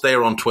follow us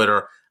there on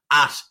Twitter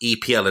at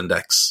EPL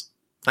Index.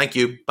 Thank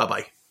you.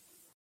 Bye-bye.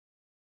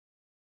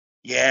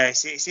 Yeah,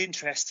 it's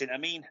interesting. I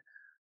mean,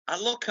 I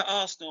look at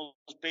Arsenal's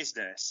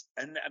business,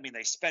 and I mean,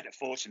 they spent a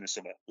fortune this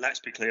summer. Let's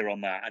be clear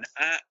on that. An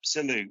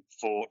absolute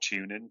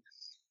fortune. And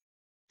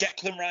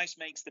Declan Rice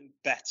makes them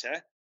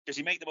better. Does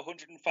he make them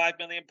 £105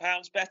 million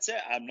better?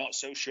 I'm not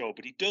so sure,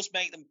 but he does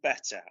make them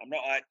better.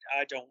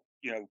 I don't,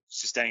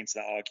 sustain to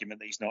that argument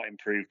that he's not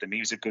improved them. He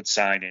was a good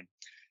signing.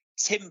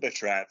 Timber,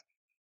 Trev,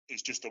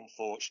 is just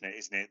unfortunate,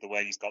 isn't it? The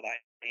way he's got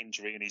that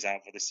injury and he's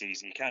out for the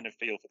season. You kind of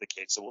feel for the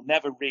kid, so we'll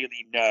never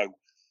really know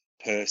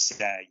per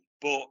se.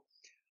 But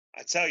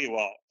I tell you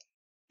what,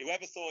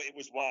 whoever thought it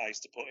was wise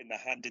to put in the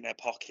hand in their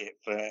pocket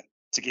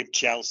to give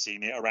Chelsea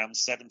around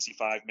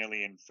 75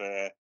 million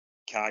for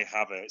Kai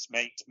Havertz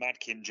makes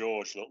Madkin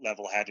George look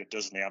level-headed,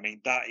 doesn't he? I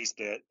mean, that is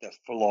the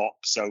flop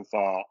so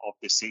far of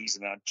the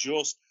season. I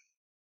just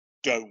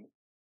don't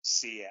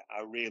see it.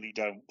 I really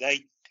don't.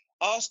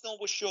 Arsenal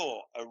were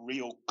short a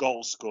real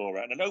goal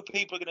scorer. And I know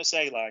people are going to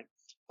say, like,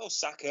 oh,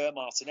 Saka,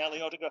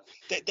 Martinelli, Odegaard.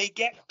 They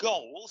get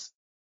goals.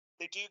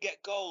 They do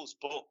get goals.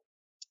 But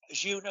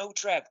as you know,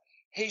 Trev,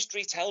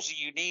 history tells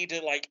you need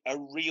a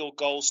real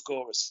goal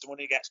scorer, someone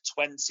who gets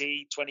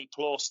 20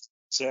 plus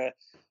to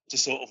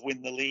sort of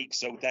win the league.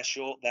 So they're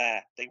short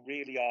there. They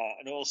really are.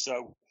 And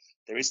also,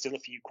 there is still a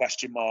few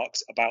question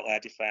marks about their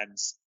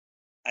defence.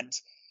 And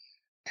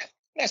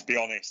let's be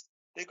honest,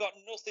 they've got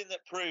nothing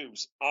that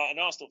proves, and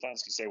Arsenal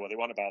fans can say what they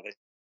want about this,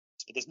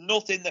 but there's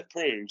nothing that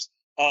proves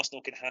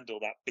Arsenal can handle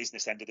that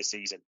business end of the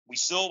season. We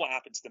saw what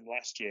happened to them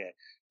last year.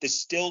 There's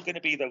still going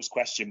to be those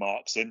question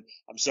marks, and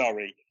I'm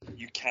sorry,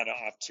 you cannot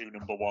have 2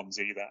 number ones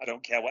either. I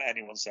don't care what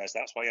anyone says.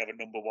 That's why you have a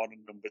number 1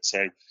 and number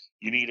 2.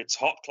 You need a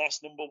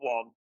top-class number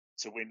 1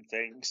 to win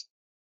things.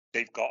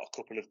 They've got a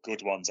couple of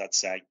good ones, I'd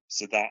say.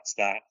 So that's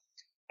that.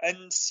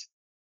 And,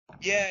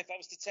 yeah, if I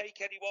was to take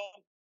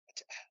anyone,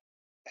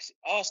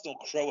 Arsenal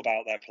crow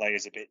about their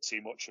players a bit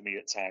too much for me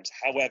at times.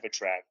 However,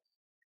 Trev,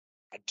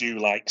 I do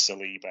like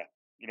Saliba.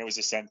 As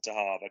a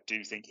centre-half, I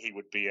do think he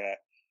would be a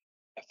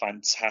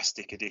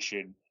fantastic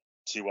addition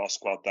to our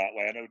squad that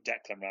way. I know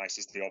Declan Rice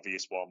is the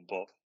obvious one,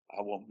 but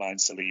I won't mind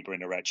Saliba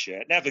in a red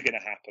shirt. Never going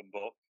to happen,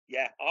 but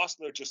yeah,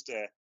 Arsenal are just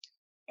a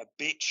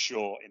bit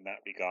short in that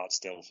regard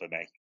still for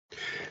me.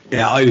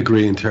 Yeah, I'd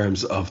agree in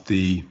terms of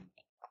the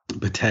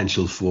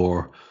potential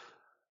for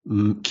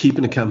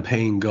keeping a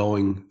campaign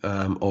going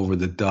over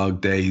the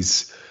dog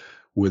days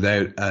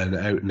without an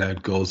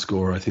out-and-out goal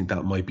scorer. I think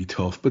that might be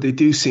tough. But they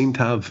do seem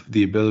to have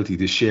the ability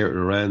to share it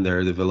around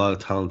there. They have a lot of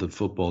talented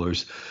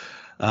footballers.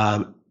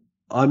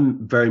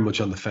 I'm very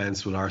much on the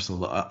fence with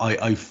Arsenal.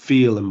 I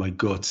feel in my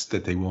guts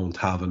that they won't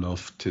have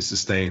enough to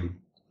sustain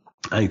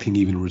anything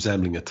even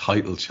resembling a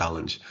title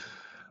challenge.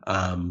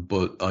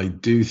 But I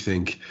do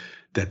think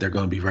that they're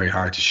going to be very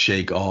hard to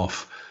shake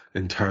off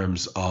in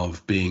terms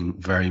of being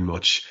very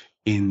much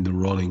in the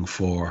running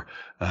for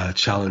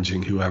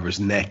challenging whoever's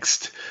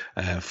next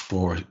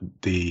for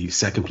the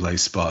second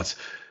place spot.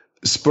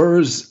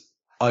 Spurs,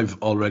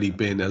 I've already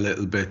been a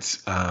little bit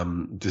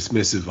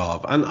dismissive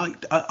of, and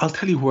I'll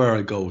tell you where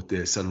I go with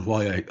this and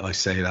why I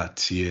say that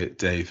to you,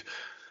 Dave.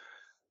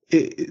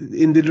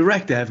 In the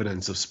direct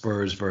evidence of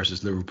Spurs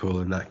versus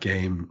Liverpool in that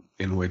game,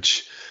 in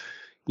which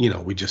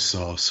we just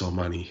saw so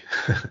many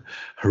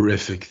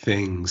horrific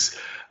things,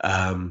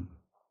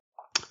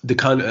 the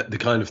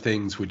kind of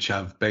things which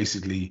have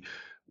basically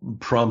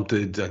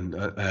prompted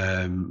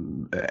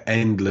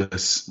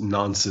endless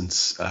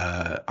nonsense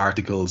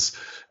articles,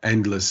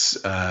 endless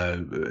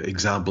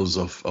examples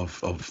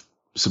of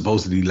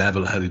supposedly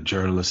level-headed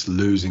journalists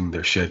losing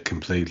their shit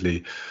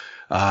completely,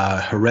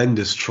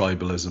 horrendous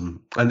tribalism.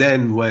 And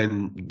then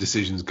when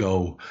decisions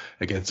go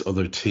against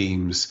other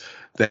teams,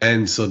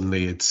 then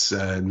suddenly it's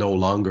no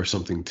longer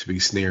something to be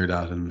sneered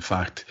at. And in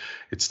fact,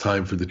 it's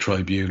time for the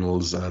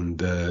tribunals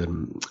and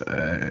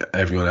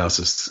everyone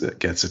else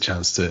gets a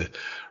chance to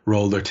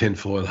roll their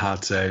tinfoil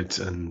hats out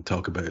and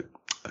talk about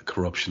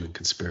corruption and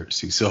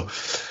conspiracy. So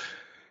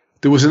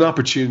there was an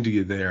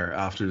opportunity there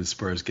after the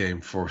Spurs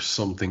game for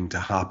something to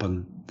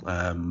happen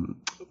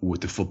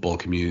with the football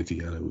community,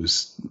 and it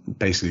was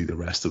basically the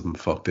rest of them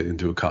fucked it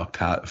into a cocked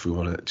hat, if we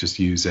want to just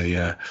use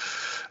a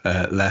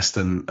less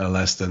than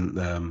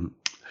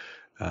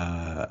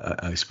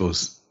I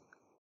suppose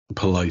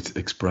polite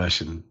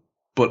expression.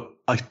 But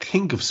I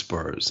think of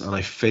Spurs and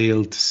I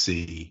failed to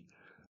see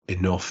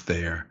enough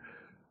there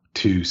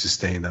to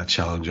sustain that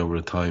challenge over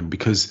the time,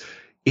 because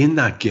in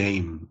that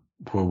game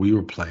where we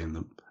were playing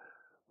them,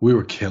 we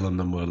were killing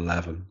them with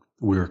 11,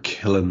 we were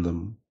killing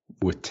them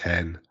with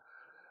 10,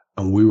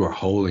 and we were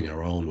holding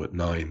our own with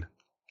 9.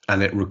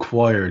 And it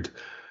required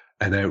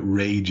an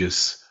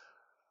outrageous,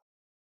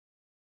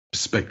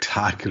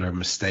 spectacular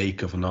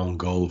mistake of an own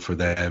goal for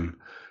them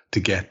to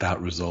get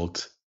that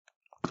result.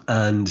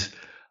 And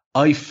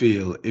I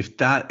feel if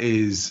that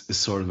is a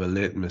sort of a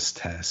litmus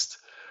test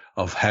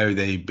of how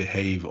they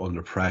behave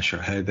under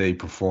pressure, how they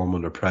perform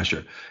under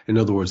pressure. In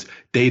other words,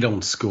 they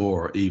don't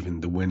score even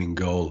the winning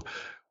goal.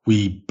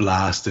 We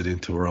blasted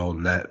into our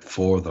own net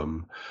for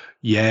them.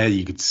 Yeah,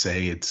 you could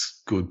say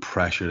it's good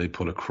pressure. They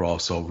put a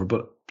crossover,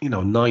 but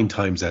 9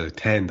 times out of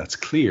 10, that's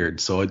cleared.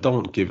 So I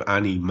don't give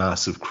any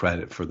massive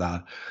credit for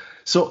that.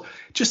 So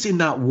just in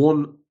that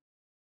one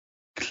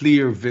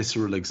clear,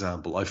 visceral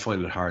example, I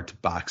find it hard to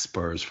back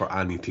Spurs for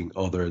anything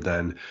other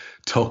than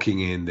tucking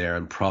in there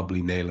and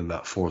probably nailing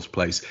that 4th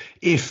place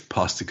if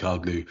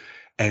Postecoglou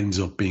ends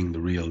up being the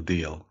real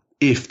deal,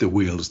 if the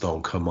wheels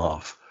don't come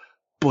off.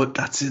 But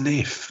that's an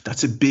if.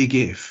 That's a big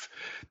if.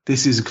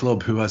 This is a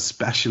club who has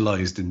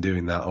specialised in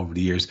doing that over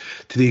the years,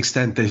 to the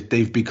extent that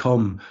they've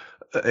become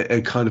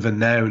a kind of a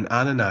noun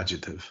and an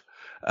adjective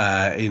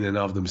in and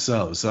of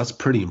themselves. So that's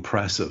pretty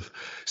impressive.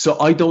 So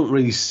I don't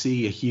really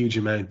see a huge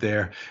amount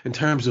there in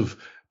terms of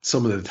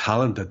some of the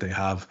talent that they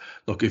have.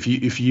 Look, if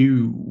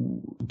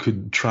you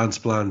could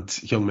transplant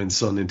Heung-min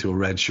Son into a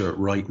red shirt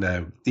right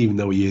now, even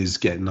though he is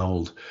getting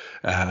old,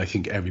 I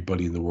think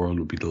everybody in the world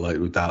would be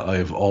delighted with that. I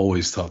have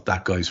always thought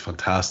that guy's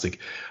fantastic.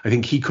 I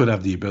think he could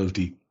have the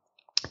ability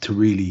to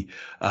really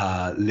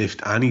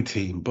lift any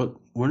team, but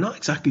we're not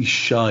exactly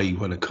shy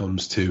when it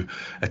comes to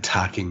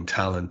attacking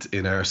talent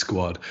in our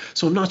squad.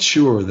 So I'm not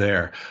sure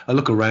there. I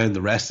look around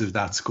the rest of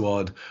that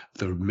squad,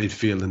 the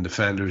midfield and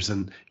defenders,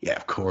 and yeah,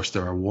 of course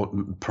there are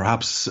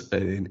perhaps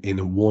in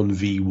a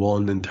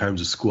 1v1 in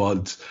terms of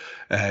squads,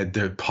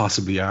 there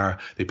possibly are.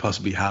 They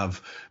possibly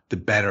have the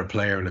better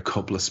player in a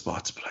couple of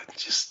spots, but I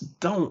just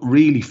don't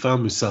really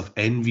find myself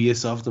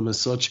envious of them as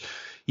such.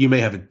 You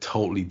may have a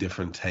totally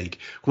different take.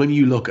 When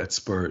you look at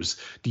Spurs,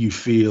 do you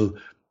feel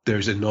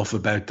there's enough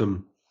about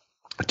them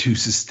to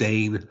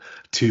sustain,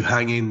 to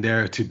hang in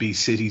there, to be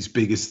City's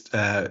biggest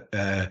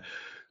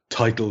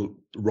title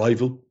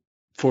rival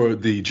for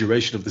the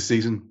duration of the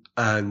season?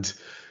 And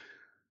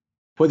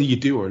whether you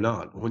do or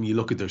not, when you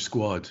look at their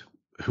squad,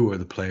 who are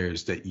the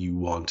players that you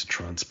want to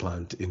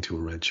transplant into a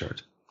red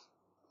shirt?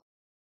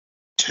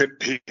 To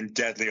be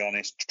deadly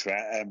honest,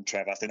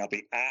 Trev, I think I'll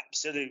be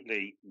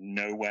absolutely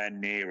nowhere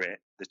near it,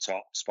 the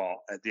top spot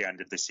at the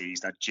end of the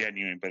season. I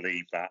genuinely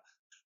believe that.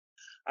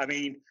 I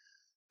mean,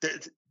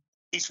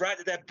 it's right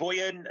that they're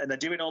buoyant and they're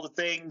doing all the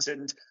things,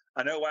 and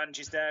I know Ange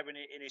is there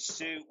in his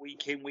suit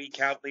week in,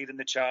 week out, leading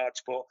the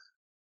charge, but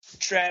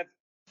Trev,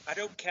 I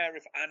don't care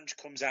if Ange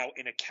comes out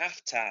in a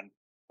caftan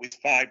with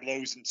 5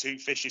 loaves and 2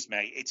 fishes,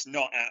 mate. It's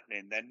not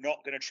happening. They're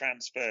not going to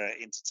transfer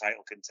into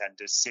title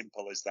contenders.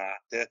 Simple as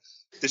that.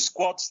 The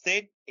squad's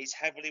thin. It's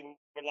heavily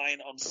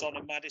reliant on Son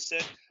and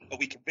Maddison. Are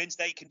we convinced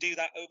they can do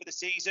that over the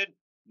season?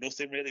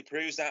 Nothing really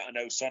proves that. I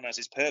know Son has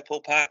his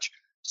purple patch.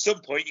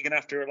 Some point you're going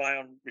to have to rely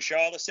on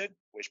Richarlison,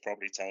 which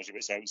probably tells you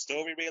its own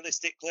story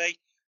realistically.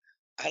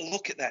 I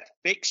look at their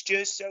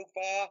fixtures so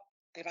far.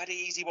 They've had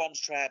easy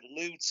ones, Trev.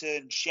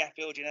 Luton,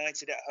 Sheffield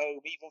United at home,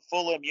 even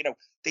Fulham.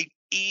 They've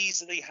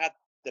easily had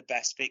the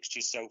best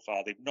fixtures so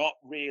far. They've not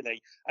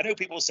really. I know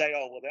people say,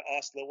 "Oh, well, they're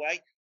Arsenal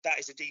away." That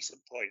is a decent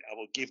point. I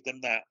will give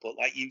them that. But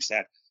like you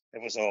said, it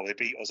was they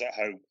beat us at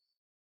home.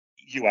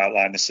 you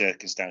outline the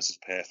circumstances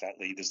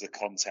perfectly. There's the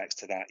context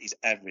to that. Is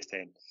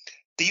everything.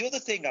 The other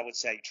thing I would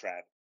say,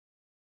 Trev,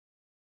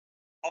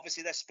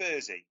 obviously they're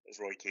Spursy, as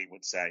Roy Keane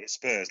would say. It's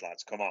Spurs,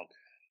 lads, come on.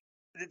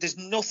 There's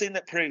nothing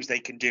that proves they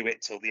can do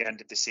it till the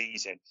end of the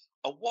season.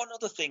 And one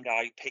other thing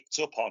I picked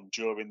up on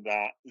during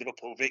that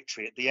Liverpool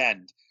victory at the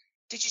end,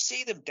 did you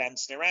see them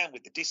dancing around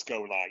with the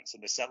disco lights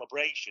and the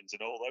celebrations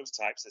and all those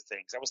types of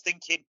things? I was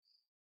thinking,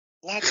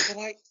 lads, they're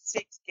like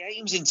 6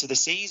 games into the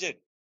season.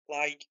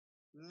 Like,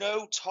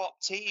 no top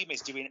team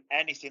is doing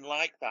anything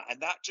like that.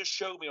 And that just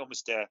showed me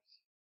almost a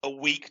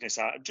weakness.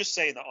 I'm just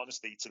saying that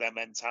honestly to their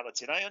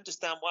mentality. And I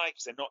understand why,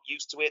 because they're not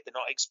used to it. They're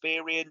not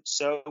experienced.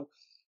 So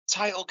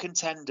title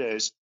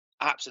contenders,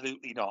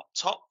 absolutely not.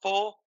 Top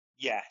 4,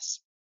 yes.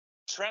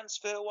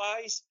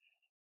 Transfer-wise,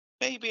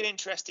 maybe an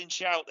interesting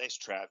shout this,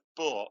 Trev.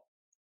 But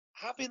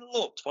having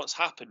looked what's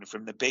happened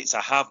from the bits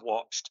I have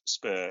watched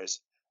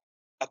Spurs,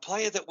 a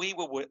player that we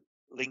were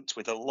linked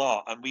with a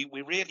lot, and we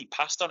really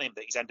passed on him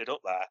that he's ended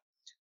up there,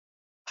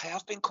 I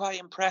have been quite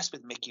impressed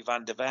with Mickey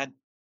van der Ven.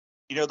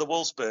 You know, the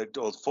Wolfsburg,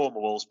 or the former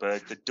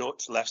Wolfsburg, the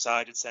Dutch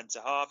left-sided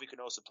centre-half, who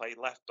can also play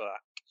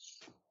left-back.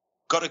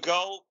 Got a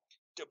goal,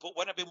 but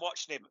when I've been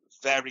watching him,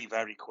 very,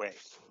 very quick.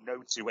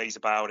 No two ways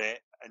about it.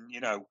 And, you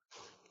know,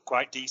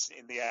 quite decent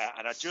in the air.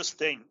 And I just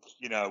think,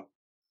 you know,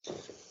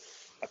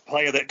 a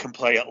player that can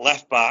play at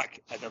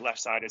left-back and the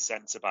left-sided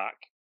centre-back.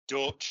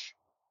 Dutch,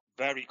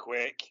 very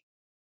quick.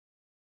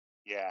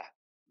 Yeah,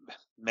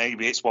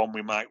 maybe it's one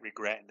we might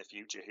regret in the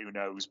future. Who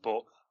knows?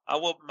 But I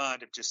wouldn't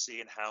mind of just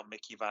seeing how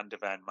Mickey van der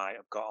Ven might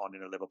have got on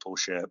in a Liverpool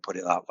shirt, put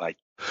it that way.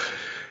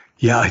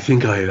 Yeah, I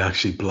think I had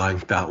actually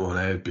blanked that one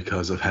out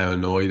because of how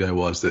annoyed I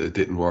was that it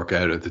didn't work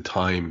out at the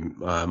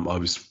time. I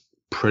was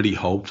pretty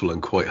hopeful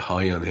and quite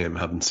high on him,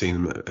 having seen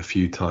him a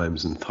few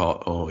times, and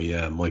thought, oh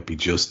yeah, it might be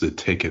just the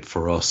ticket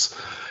for us.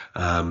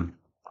 I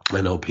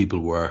know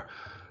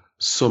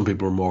some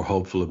people were more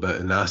hopeful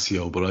about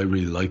Inacio, but I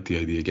really liked the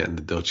idea of getting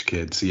the Dutch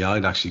kid. So yeah,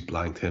 I'd actually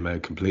blanked him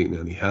out completely,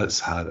 and he has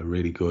had a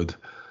really good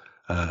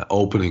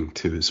opening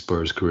to his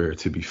Spurs career,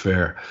 to be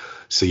fair.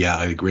 So yeah,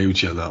 I agree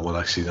with you on that one.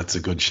 Actually, that's a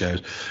good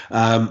shout.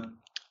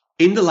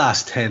 In the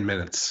last 10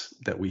 minutes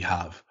that we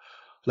have,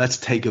 let's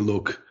take a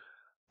look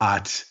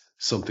at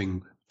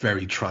something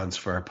very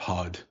transfer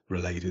pod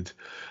related.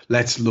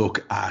 Let's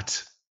look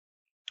at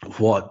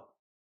what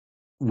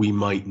we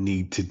might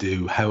need to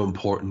do, how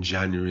important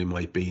January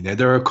might be. Now,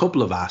 there are a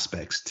couple of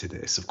aspects to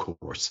this, of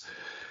course.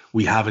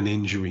 We have an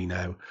injury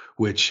now,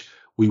 which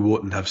we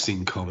wouldn't have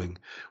seen coming.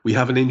 We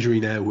have an injury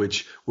now,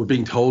 which we're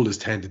being told is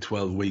 10 to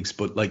 12 weeks.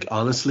 But like,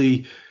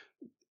 honestly,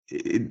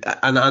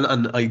 I've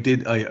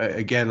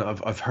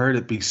heard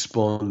it be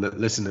spun that,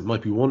 listen, it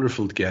might be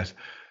wonderful to get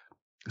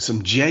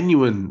some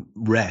genuine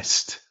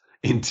rest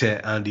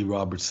into Andy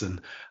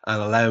Robertson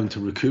and allow him to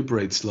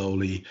recuperate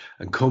slowly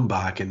and come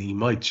back, and he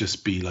might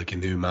just be like a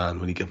new man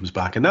when he comes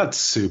back. And that's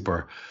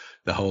super,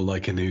 the whole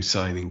like a new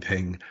signing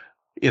thing,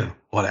 you know,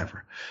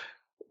 whatever.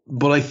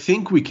 But I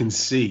think we can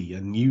see,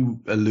 and you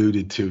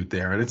alluded to it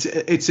there, and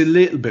it's a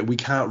little bit, we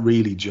can't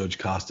really judge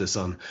Costas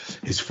on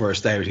his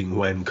first outing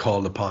when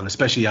called upon,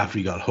 especially after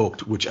he got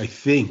hooked, which I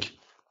think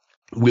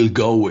we'll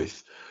go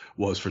with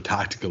was for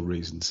tactical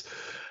reasons.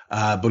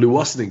 But it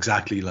wasn't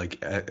exactly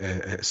like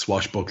a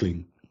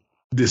swashbuckling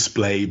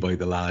display by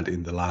the lad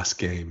in the last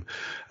game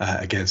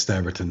against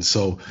Everton.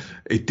 So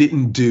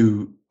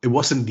it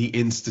wasn't the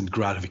instant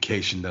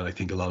gratification that I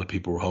think a lot of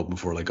people were hoping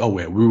for. Like, oh,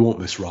 yeah, we won't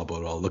miss Robbo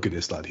at all. Look at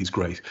this lad. He's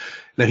great.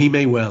 Now, he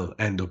may well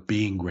end up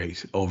being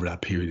great over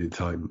that period of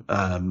time.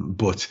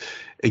 But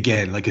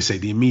again, like I say,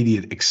 the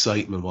immediate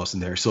excitement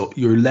wasn't there. So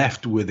you're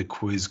left with a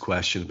quiz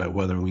question about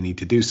whether we need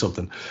to do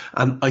something.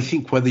 And I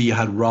think whether you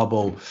had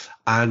Robbo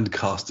and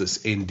Costas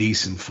in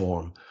decent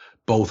form,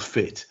 both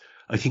fit,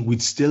 I think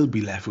we'd still be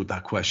left with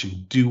that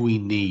question. Do we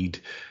need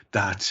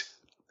that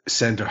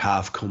centre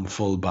half come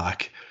full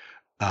back,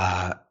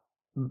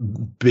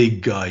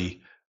 big guy,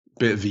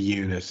 bit of a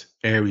unit,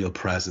 aerial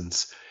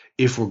presence,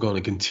 if we're going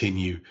to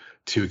continue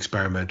to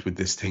experiment with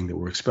this thing that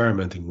we're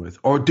experimenting with?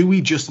 Or do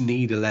we just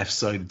need a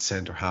left-sided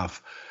centre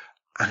half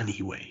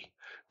anyway?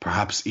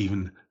 Perhaps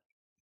even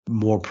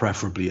more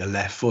preferably a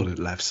left-footed,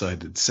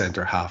 left-sided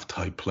centre half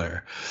type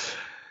player.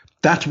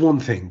 That's one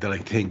thing that I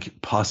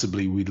think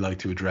possibly we'd like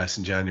to address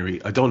in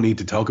January. I don't need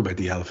to talk about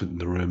the elephant in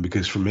the room,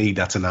 because for me,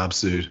 that's an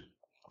absolute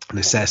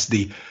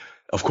necessity.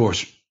 Of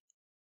course,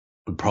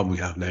 the problem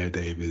we have now,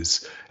 Dave,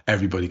 is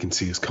everybody can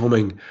see us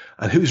coming,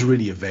 and who's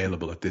really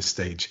available at this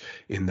stage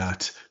in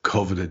that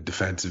coveted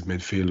defensive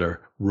midfielder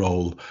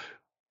role.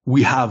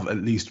 We have at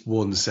least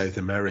one South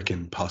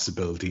American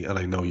possibility, and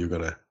I know you're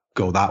going to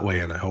go that way,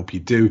 and I hope you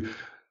do.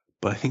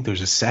 But I think there's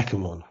a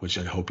second one, which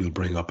I hope you'll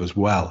bring up as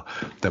well,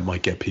 that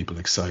might get people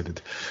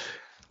excited.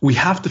 We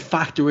have to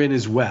factor in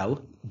as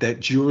well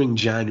that during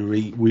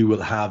January, we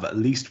will have at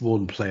least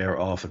one player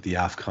off at the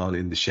AFCON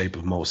in the shape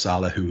of Mo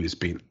Salah, who has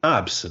been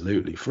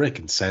absolutely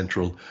freaking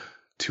central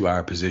to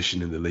our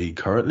position in the league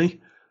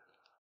currently.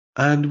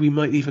 And we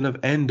might even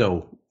have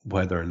Endo,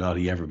 whether or not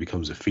he ever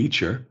becomes a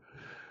feature,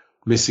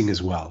 missing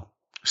as well.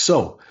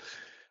 So,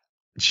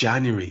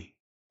 January,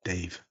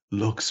 Dave,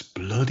 looks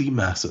bloody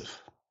massive.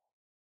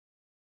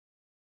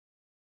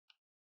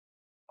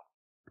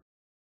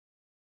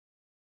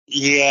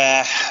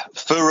 Yeah,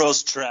 for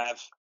us,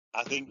 Trev,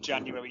 I think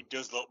January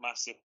does look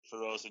massive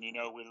for us. And,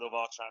 we love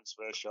our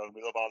transfer show and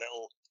we love our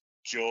little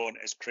jaunt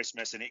as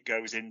Christmas and it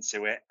goes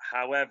into it.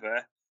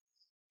 However,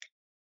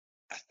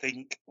 I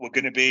think we're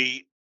going to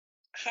be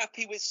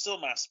happy with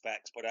some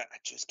aspects, but I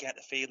just get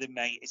the feeling,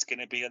 mate, it's going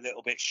to be a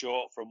little bit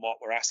short from what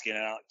we're asking.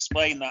 And I'll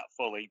explain that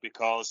fully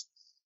because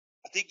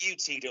I think you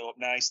teed it up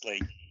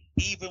nicely.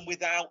 Even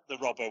without the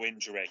Robbo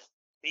injury,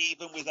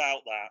 even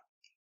without that,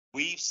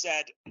 we've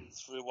said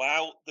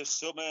throughout the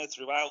summer,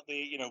 throughout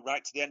the,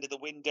 right to the end of the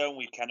window, and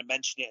we've kind of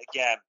mentioned it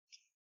again,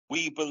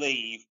 we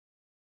believe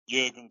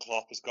Jurgen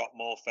Klopp has got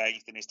more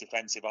faith in his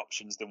defensive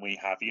options than we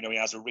have. He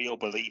has a real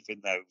belief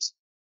in those.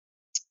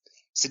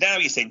 So now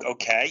you think,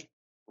 okay,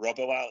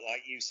 Robbo out,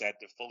 like you said,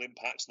 the full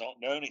impact's not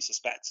known. It's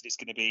suspected it's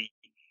going to be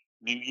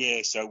New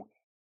Year. So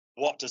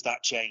what does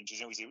that change?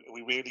 Are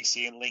we really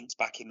seeing links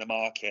back in the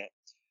market?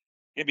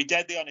 To be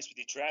deadly honest with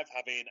you, Trev,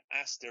 having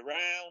asked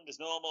around as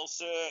normal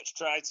search,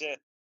 tried to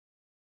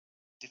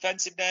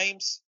defensive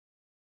names,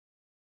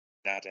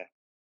 nada.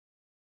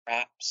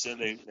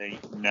 Absolutely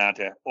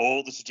nada.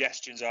 All the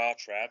suggestions are,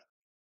 Trev,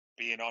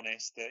 being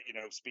honest, that,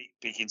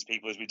 speaking to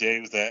people as we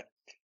do, that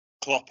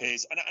Klopp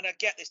is, and I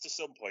get this to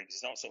some point,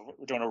 it's not sort of,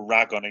 we don't want to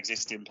rag on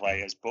existing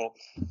players, but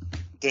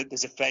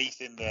there's a faith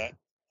in that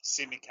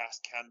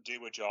Tsimikas can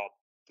do a job,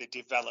 the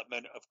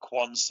development of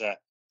Quansah,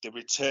 the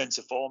return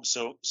to form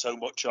so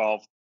much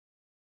of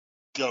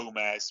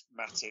Gomez,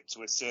 Matip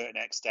to a certain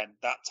extent,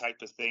 that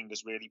type of thing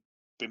has really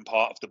been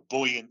part of the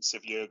buoyance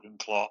of Jurgen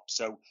Klopp.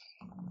 So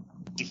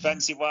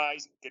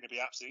defensive-wise, going to be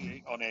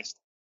absolutely honest,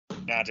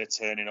 nada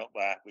turning up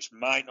there, which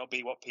might not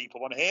be what people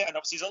want to hear. And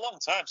obviously it's a long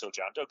time, so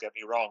Jan, don't get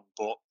me wrong,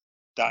 but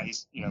that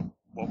is,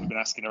 what we've been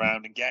asking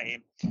around and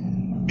getting.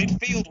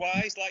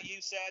 Midfield-wise, like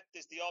you said,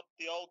 there's the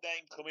old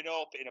name coming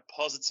up in a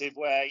positive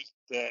way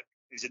that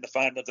is in the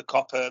final of the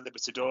Copa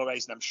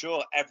Libertadores, and I'm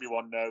sure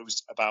everyone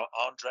knows about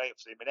Andre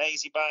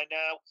Fluminense by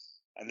now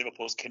and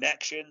Liverpool's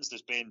connections.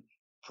 There's been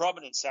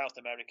prominent South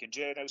American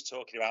journals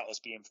talking about us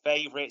being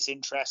favourites,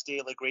 interest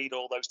deal agreed,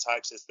 all those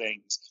types of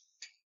things.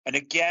 And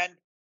again,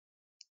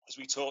 as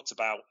we talked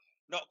about,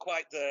 not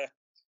quite the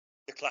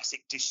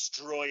classic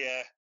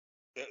destroyer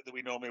that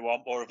we normally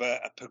want, more of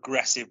a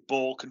progressive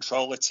ball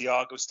controller,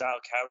 Thiago-style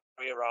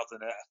carrier rather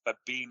than a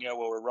Fabinho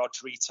or a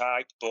Rodri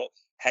type, but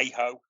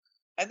hey-ho.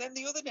 And then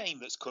the other name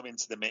that's come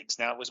into the mix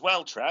now as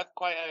well, Trev,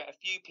 quite a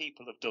few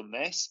people have done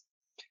this,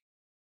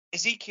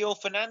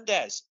 Ezequiel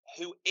Fernandez,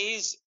 who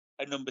is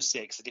a number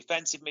 6, a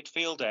defensive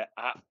midfielder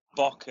at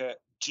Boca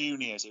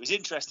Juniors. It was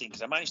interesting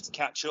because I managed to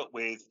catch up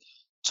with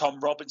Tom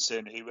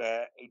Robinson, who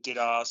did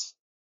our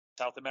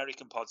South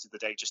American pods the other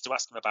day, just to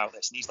ask him about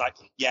this. And he's like,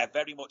 yeah,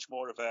 very much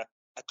more of a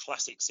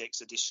classic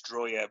 6, a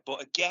destroyer.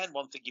 But again,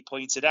 one thing you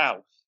pointed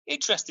out,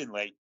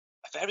 interestingly,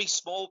 a very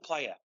small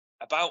player,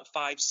 about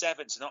 5'7",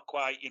 so not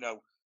quite,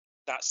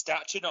 that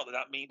stature. Not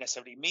that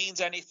necessarily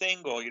means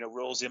anything or,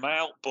 rules him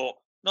out, but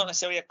not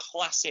necessarily a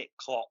classic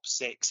Klopp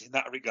 6 in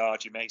that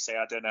regard, you may say,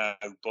 I don't know.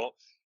 But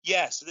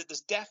yeah, so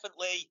there's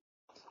definitely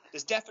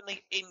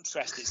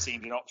interest, it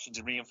seemed, in options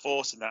and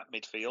reinforcing that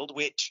midfield,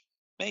 which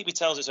maybe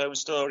tells its own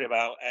story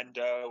about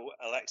Endo,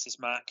 Alexis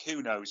Mack.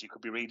 Who knows? You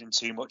could be reading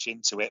too much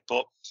into it.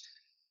 But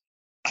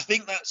I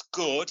think that's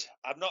good.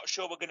 I'm not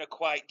sure we're going to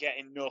quite get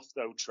enough,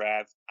 though,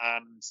 Trev.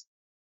 And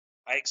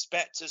I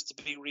expect us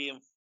to be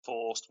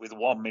reinforced with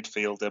one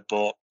midfielder,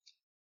 but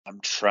I'm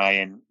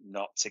trying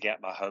not to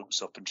get my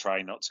hopes up and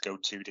trying not to go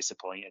too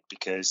disappointed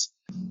because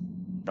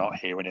not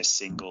hearing a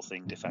single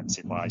thing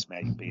defensive-wise,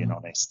 mate, being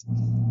honest.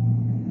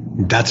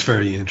 That's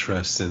very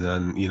interesting.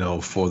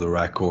 And, for the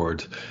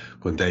record,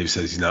 when Dave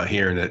says he's not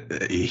hearing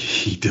it,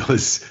 he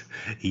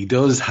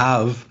does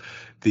have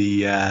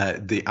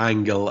the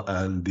angle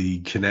and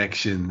the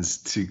connections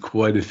to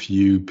quite a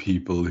few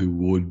people who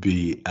would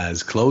be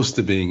as close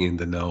to being in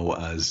the know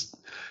as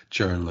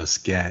journalists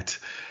get.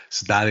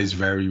 So that is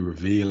very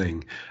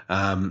revealing.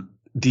 The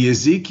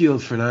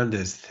Ezequiel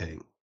Fernandez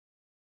thing,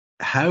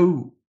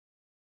 how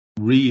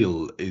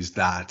real is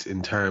that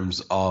in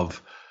terms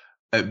of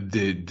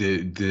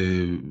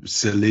the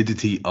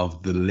solidity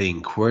of the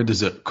link? Where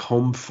does it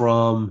come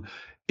from?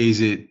 Is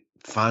it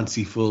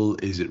fanciful?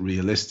 Is it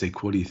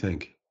realistic? What do you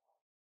think?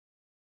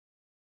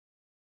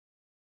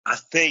 I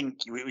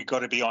think we've got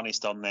to be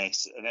honest on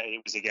this. And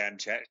it was, again,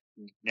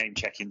 name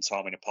checking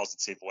Tom in a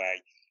positive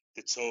way.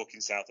 The talk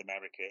in South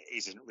America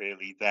isn't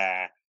really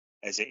there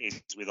as it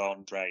is with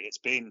Andre. It's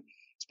been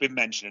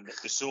mentioned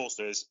that the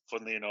sources,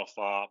 funnily enough,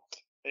 are,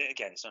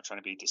 again, it's not trying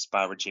to be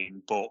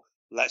disparaging, but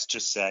let's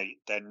just say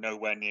they're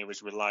nowhere near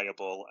as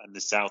reliable, and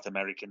the South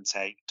American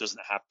take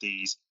doesn't have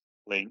these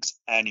links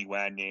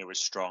anywhere near as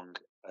strong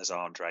as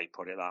Andre,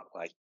 put it that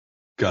way.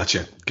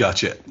 Gotcha.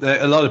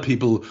 A lot of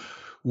people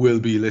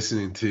will be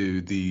listening to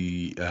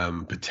the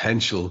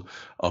potential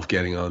of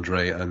getting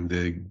Andre and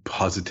the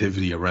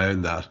positivity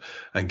around that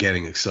and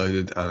getting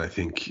excited. And I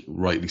think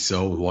rightly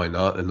so. Why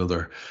not?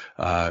 Another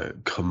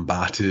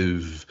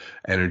combative,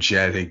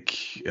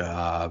 energetic,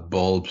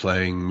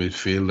 ball-playing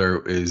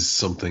midfielder is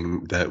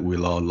something that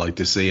we'll all like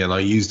to see. And I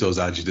use those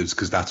adjectives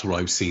because that's what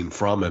I've seen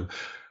from him.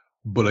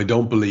 But I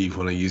don't believe,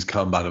 when I use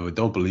combative, I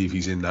don't believe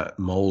he's in that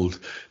mold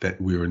that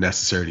we were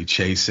necessarily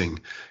chasing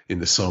in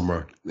the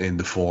summer in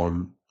the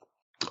form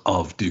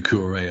of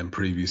Doucouré and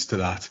previous to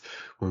that,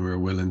 when we were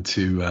willing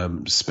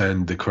to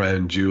spend the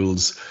crown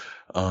jewels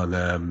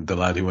on the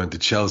lad who went to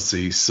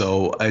Chelsea.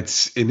 So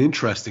it's an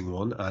interesting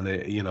one,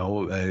 and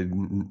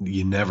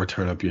you never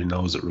turn up your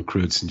nose at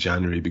recruits in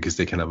January because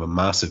they can have a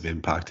massive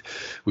impact.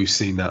 We've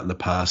seen that in the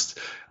past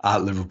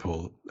at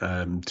Liverpool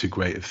to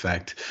great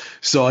effect.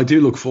 So I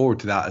do look forward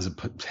to that as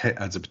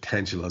a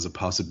potential, as a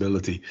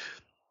possibility.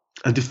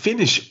 And to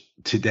finish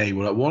today,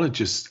 what I want to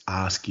just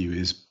ask you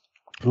is,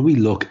 when we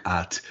look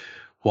at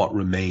what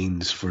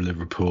remains for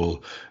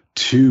Liverpool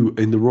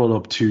in the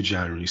run-up to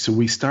January. So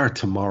we start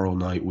tomorrow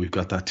night. We've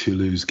got that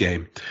Toulouse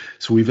game.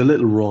 So we've a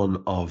little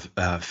run of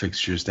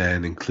fixtures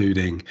then,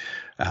 including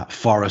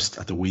Forest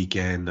at the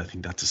weekend. I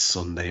think that's a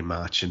Sunday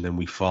match. And then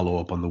we follow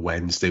up on the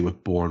Wednesday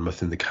with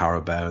Bournemouth in the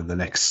Carabao. And the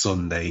next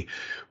Sunday,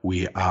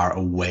 we are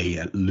away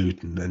at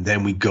Luton. And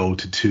then we go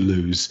to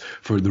Toulouse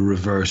for the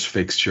reverse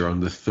fixture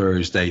on the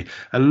Thursday.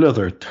 And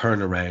another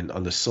turnaround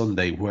on the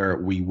Sunday where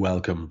we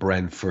welcome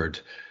Brentford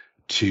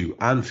to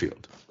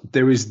Anfield.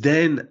 There is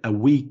then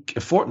a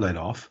fortnight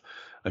off.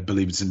 I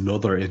believe it's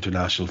another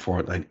international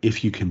fortnight,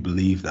 if you can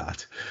believe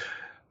that.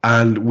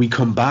 And we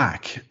come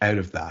back out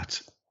of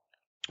that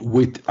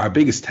with our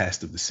biggest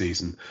test of the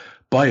season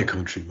by a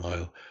country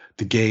mile,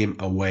 the game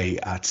away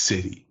at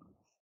City.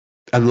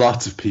 And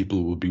lots of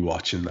people will be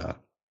watching that.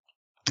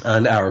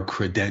 And our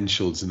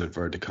credentials, in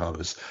inverted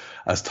commas,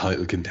 as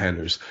title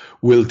contenders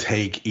will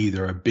take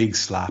either a big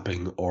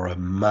slapping or a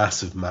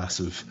massive,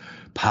 massive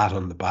pat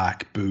on the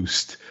back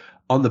boost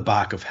on the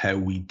back of how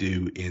we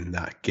do in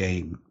that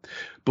game.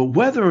 But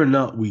whether or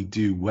not we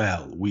do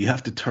well, we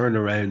have to turn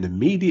around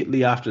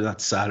immediately after that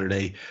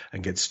Saturday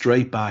and get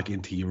straight back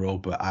into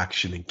Europa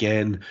action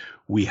again.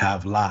 We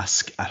have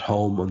Lask at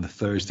home on the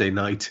Thursday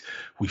night.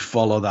 We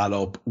follow that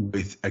up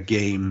with a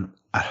game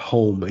at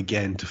home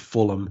again to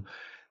Fulham.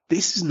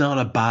 This is not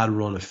a bad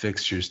run of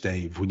fixtures,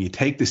 Dave. When you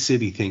take the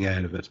City thing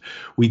out of it,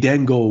 we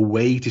then go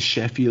away to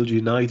Sheffield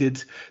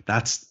United.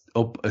 That's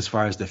up as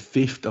far as the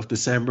 5th of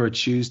December,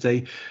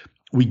 Tuesday.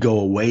 We go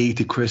away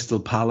to Crystal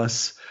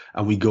Palace,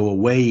 and we go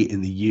away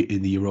in the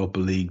Europa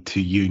League to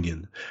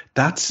Union.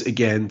 That's,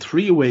 again,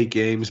 3 away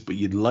games, but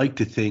you'd like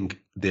to think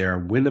they're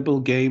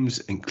winnable games,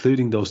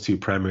 including those 2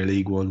 Premier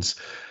League ones.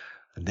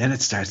 And then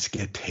it starts to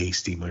get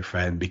tasty, my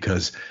friend,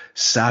 because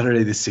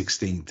Saturday the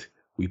 16th,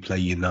 we play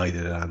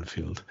United at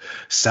Anfield.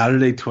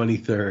 Saturday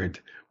 23rd,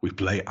 we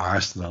play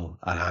Arsenal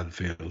at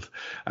Anfield.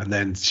 And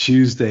then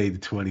Tuesday the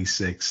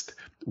 26th,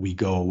 we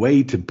go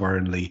away to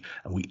Burnley,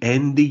 and we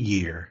end the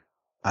year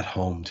at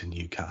home to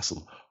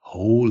Newcastle.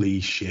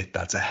 Holy shit,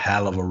 that's a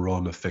hell of a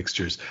run of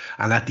fixtures.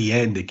 And at the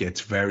end, it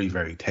gets very,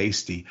 very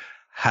tasty.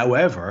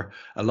 However,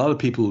 a lot of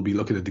people will be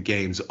looking at the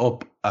games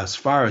up as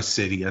far as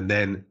City, and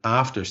then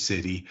after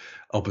City,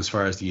 up as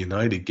far as the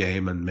United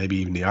game and maybe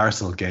even the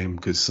Arsenal game,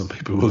 because some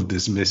people will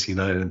dismiss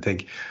United and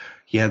think,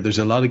 yeah, there's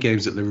a lot of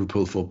games that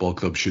Liverpool Football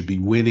Club should be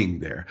winning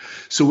there.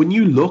 So when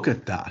you look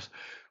at that,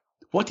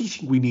 what do you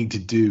think we need to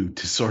do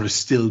to sort of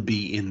still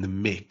be in the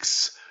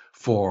mix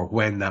for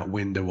when that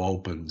window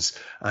opens?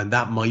 And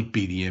that might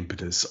be the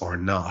impetus or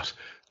not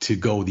to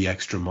go the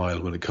extra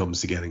mile when it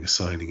comes to getting a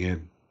signing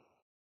in.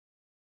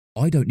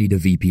 I don't need a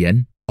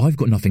VPN. I've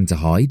got nothing to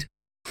hide.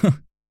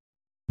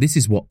 This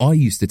is what I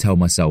used to tell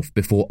myself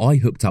before I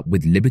hooked up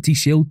with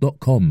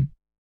LibertyShield.com.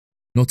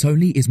 Not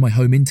only is my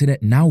home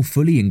internet now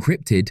fully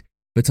encrypted,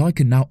 but I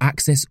can now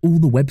access all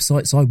the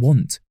websites I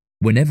want,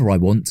 whenever I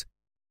want,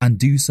 and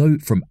do so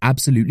from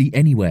absolutely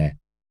anywhere.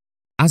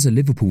 As a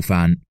Liverpool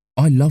fan,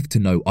 I love to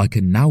know I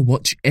can now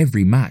watch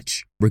every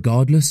match,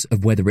 regardless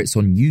of whether it's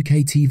on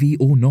UK TV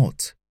or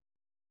not.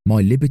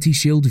 My Liberty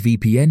Shield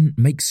VPN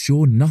makes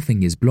sure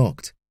nothing is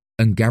blocked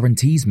and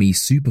guarantees me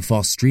super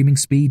fast streaming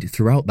speed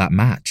throughout that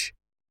match.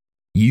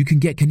 You can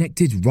get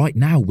connected right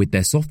now with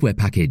their software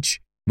package,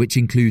 which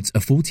includes a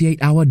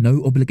 48-hour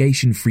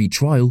no-obligation free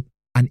trial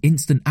and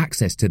instant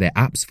access to their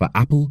apps for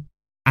Apple,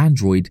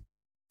 Android,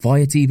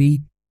 Fire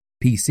TV,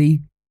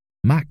 PC,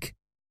 Mac,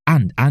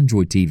 and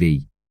Android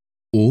TV.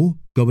 Or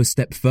go a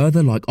step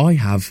further like I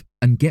have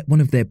and get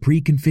one of their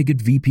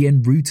pre-configured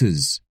VPN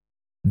routers.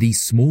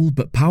 These small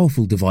but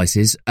powerful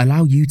devices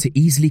allow you to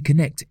easily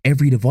connect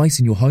every device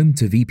in your home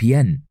to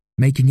VPN,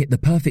 making it the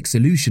perfect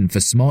solution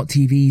for smart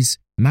TVs,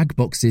 Mag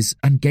boxes,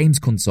 and games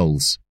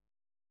consoles.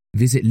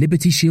 Visit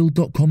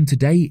LibertyShield.com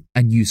today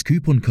and use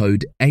coupon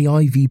code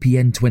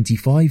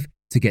AIVPN25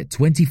 to get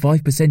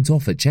 25%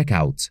 off at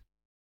checkout.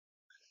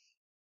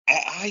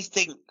 I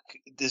think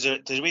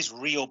there is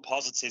real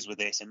positives with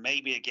this, and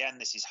maybe again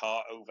this is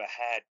heart over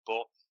head,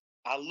 but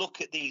I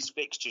look at these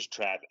fixtures,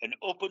 Trev, and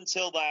up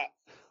until that,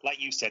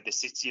 like you said, the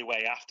City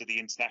away after the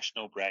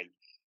international break,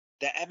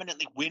 they're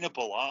eminently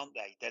winnable, aren't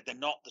they? They're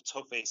not the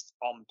toughest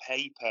on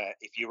paper.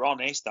 If you're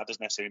honest, that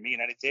doesn't necessarily mean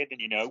anything.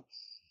 And,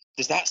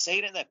 there's that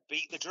saying in there,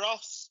 beat the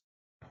dross.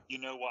 You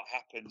know what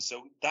happens.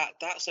 So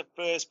that's a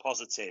first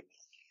positive.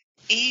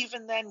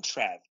 Even then,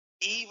 Trev,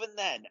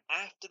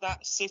 after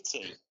that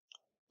City,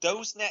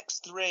 those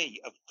next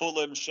three of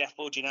Fulham,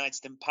 Sheffield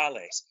United and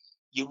Palace,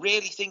 you're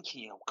really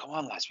thinking, come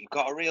on, lads, we've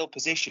got a real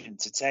position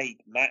to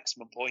take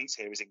maximum points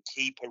here and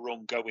keep a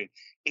run going.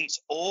 It's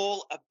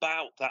all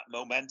about that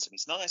momentum.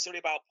 It's not necessarily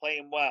about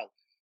playing well.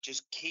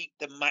 Just keep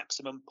the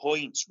maximum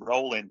points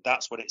rolling.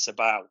 That's what it's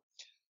about.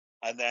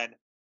 And then,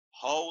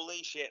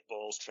 holy shit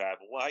balls, Trev,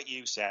 like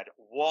you said,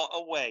 what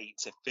a way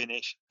to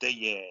finish the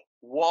year.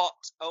 What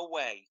a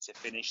way to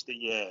finish the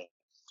year.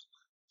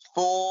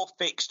 4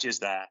 fixtures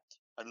there,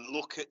 and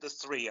look at the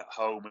 3 at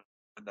home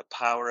and the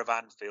power of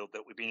Anfield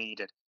that we've been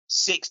needed.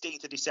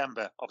 16th of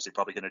December, obviously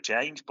probably going to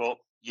change, but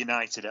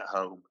United at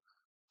home.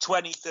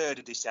 23rd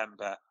of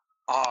December,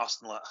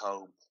 Arsenal at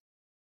home.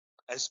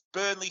 As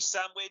Burnley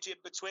sandwich in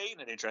between,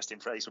 an interesting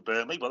phrase for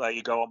Burnley, but there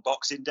you go on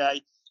Boxing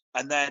Day.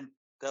 And then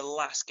the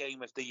last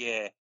game of the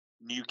year,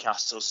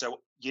 Newcastle.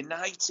 So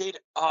United,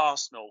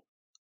 Arsenal,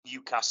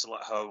 Newcastle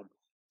at home.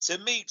 To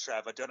me,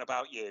 Trev, I don't know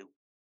about you,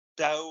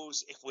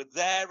 those, if we're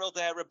there or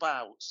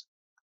thereabouts,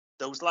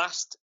 those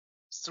last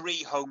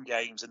 3 home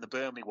games and the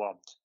Burnley one,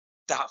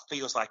 that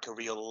feels like a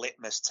real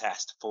litmus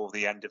test for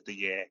the end of the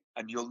year.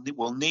 And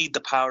we'll need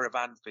the power of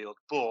Anfield.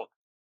 But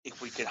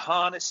if we can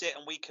harness it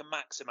and we can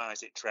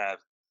maximise it, Trev,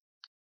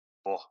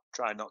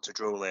 try not to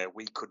drool here,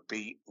 we could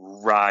be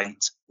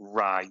right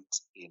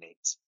in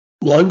it.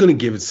 Well, I'm going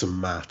to give it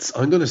some maths.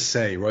 I'm going to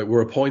say, right,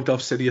 we're a point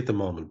off City at the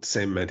moment,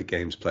 same amount of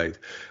games played.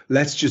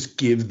 Let's just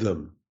give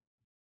them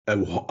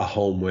a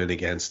home win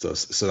against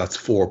us. So that's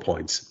 4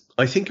 points.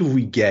 I think if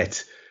we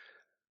get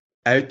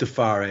out the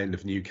far end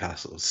of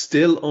Newcastle,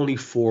 still only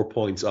 4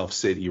 points off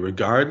City,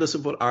 regardless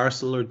of what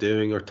Arsenal are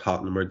doing or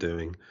Tottenham are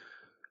doing,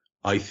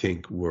 I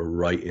think we're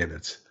right in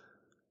it.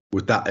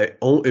 With that,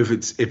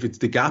 if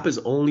the gap is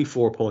only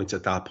 4 points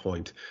at that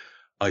point,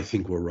 I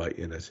think we're right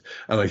in it.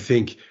 And I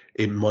think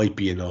it might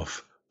be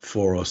enough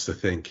for us to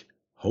think,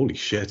 holy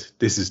shit,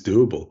 this is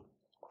doable.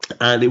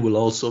 And it will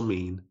also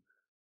mean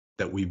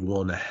that we've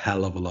won a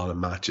hell of a lot of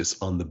matches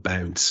on the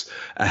bounce,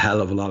 a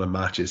hell of a lot of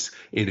matches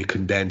in a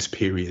condensed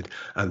period.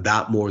 And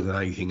that, more than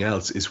anything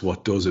else, is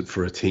what does it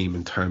for a team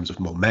in terms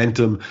of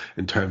momentum,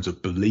 in terms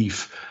of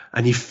belief.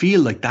 And you feel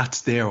like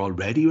that's there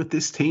already with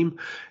this team.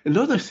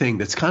 Another thing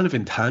that's kind of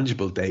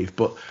intangible, Dave,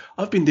 but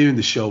I've been doing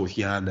the show with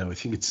Jan now. I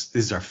think this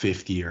is our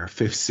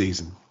 5th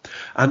season.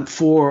 And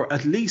for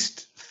at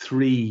least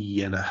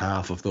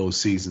 3.5 of those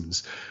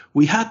seasons,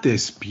 we had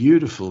this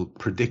beautiful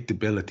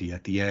predictability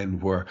at the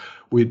end where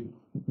we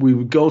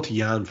would go to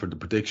Jan for the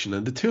prediction,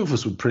 and the two of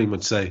us would pretty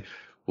much say,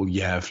 well,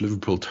 yeah, if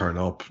Liverpool turn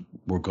up,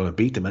 we're going to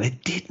beat them. And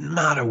it didn't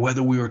matter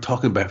whether we were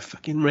talking about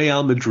fucking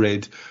Real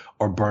Madrid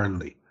or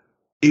Burnley.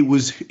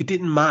 It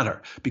didn't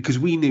matter, because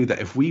we knew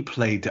that if we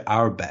played to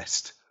our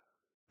best,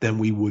 then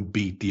we would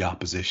beat the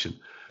opposition.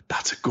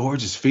 That's a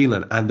gorgeous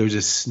feeling, and there's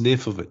a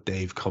sniff of it,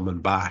 Dave, coming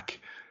back.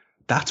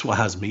 That's what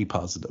has me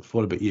positive.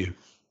 What about you?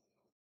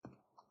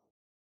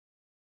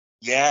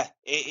 Yeah,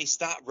 it's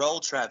that role,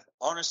 Trev.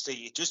 Honestly,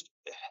 you just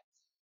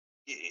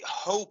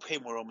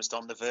hoping we're almost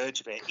on the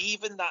verge of it.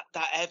 Even that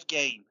Ev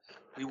game,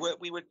 we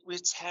were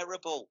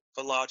terrible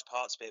for large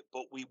parts of it,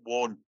 but we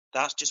won.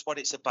 That's just what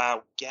it's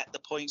about. Get the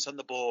points on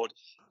the board,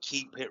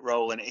 keep it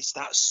rolling. It's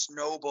that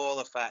snowball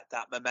effect,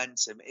 that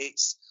momentum.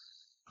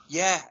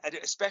 And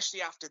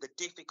especially after the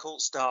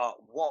difficult start,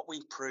 what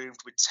we've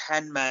proved with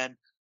 10 men,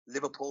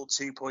 Liverpool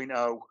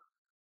 2.0,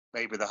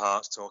 maybe the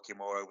heart's talking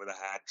more over the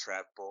head,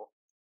 Trev, but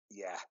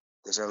yeah,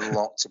 there's a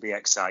lot to be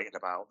excited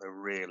about. There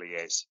really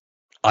is.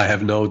 I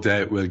have no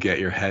doubt we'll get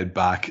your head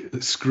back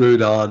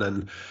screwed on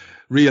and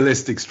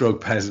realistic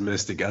stroke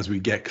pessimistic as we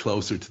get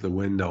closer to the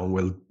window. And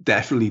we'll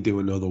definitely do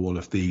another one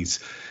of these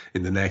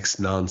in the next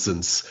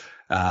nonsense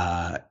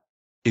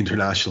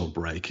international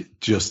break,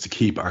 just to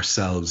keep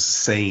ourselves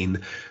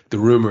sane. The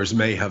rumours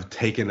may have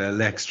taken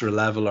an extra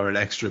level or an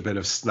extra bit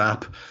of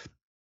snap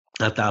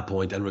at that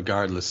point, and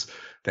regardless,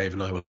 Dave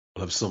and I will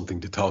have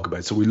something to talk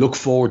about. So we look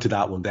forward to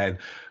that one then.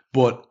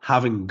 But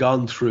having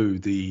gone through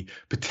the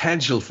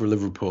potential for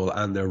Liverpool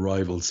and their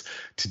rivals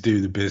to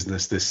do the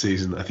business this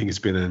season, I think it's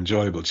been an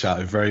enjoyable chat.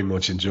 I very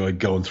much enjoyed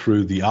going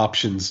through the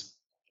options,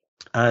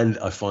 and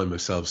I find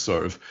myself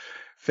sort of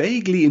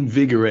vaguely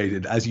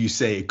invigorated. As you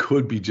say, it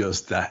could be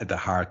just the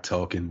heart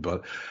talking,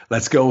 but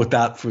let's go with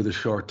that for the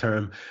short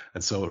term.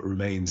 And so it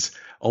remains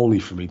only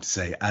for me to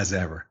say, as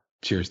ever,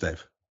 cheers,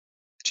 Dave.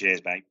 Cheers,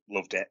 mate.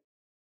 Loved it.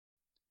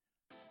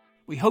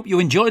 We hope you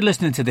enjoyed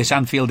listening to this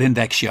Anfield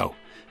Index show.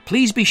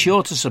 Please be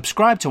sure to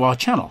subscribe to our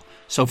channel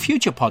so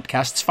future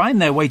podcasts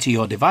find their way to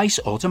your device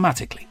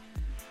automatically.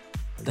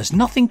 There's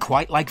nothing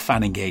quite like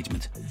fan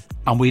engagement,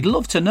 and we'd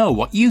love to know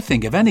what you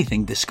think of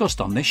anything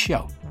discussed on this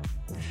show.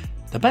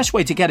 The best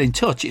way to get in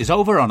touch is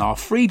over on our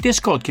free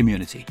Discord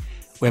community,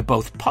 where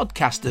both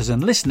podcasters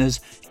and listeners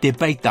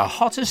debate the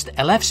hottest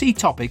LFC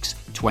topics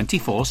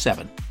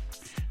 24/7.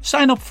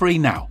 Sign up free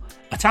now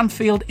at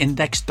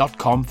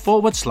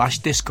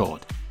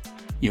AnfieldIndex.com/Discord.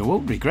 You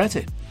won't regret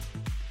it.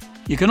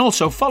 You can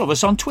also follow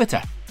us on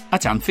Twitter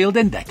at Anfield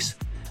Index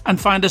and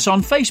find us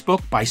on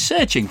Facebook by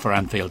searching for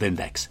Anfield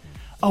Index.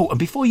 Oh, and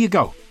before you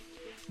go,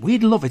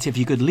 we'd love it if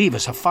you could leave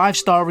us a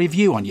 5-star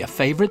review on your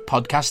favourite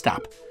podcast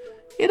app.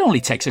 It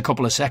only takes a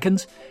couple of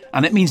seconds,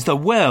 and it means the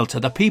world to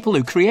the people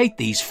who create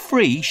these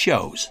free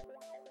shows.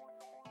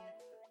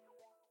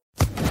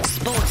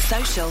 Sports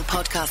Social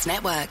Podcast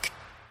Network.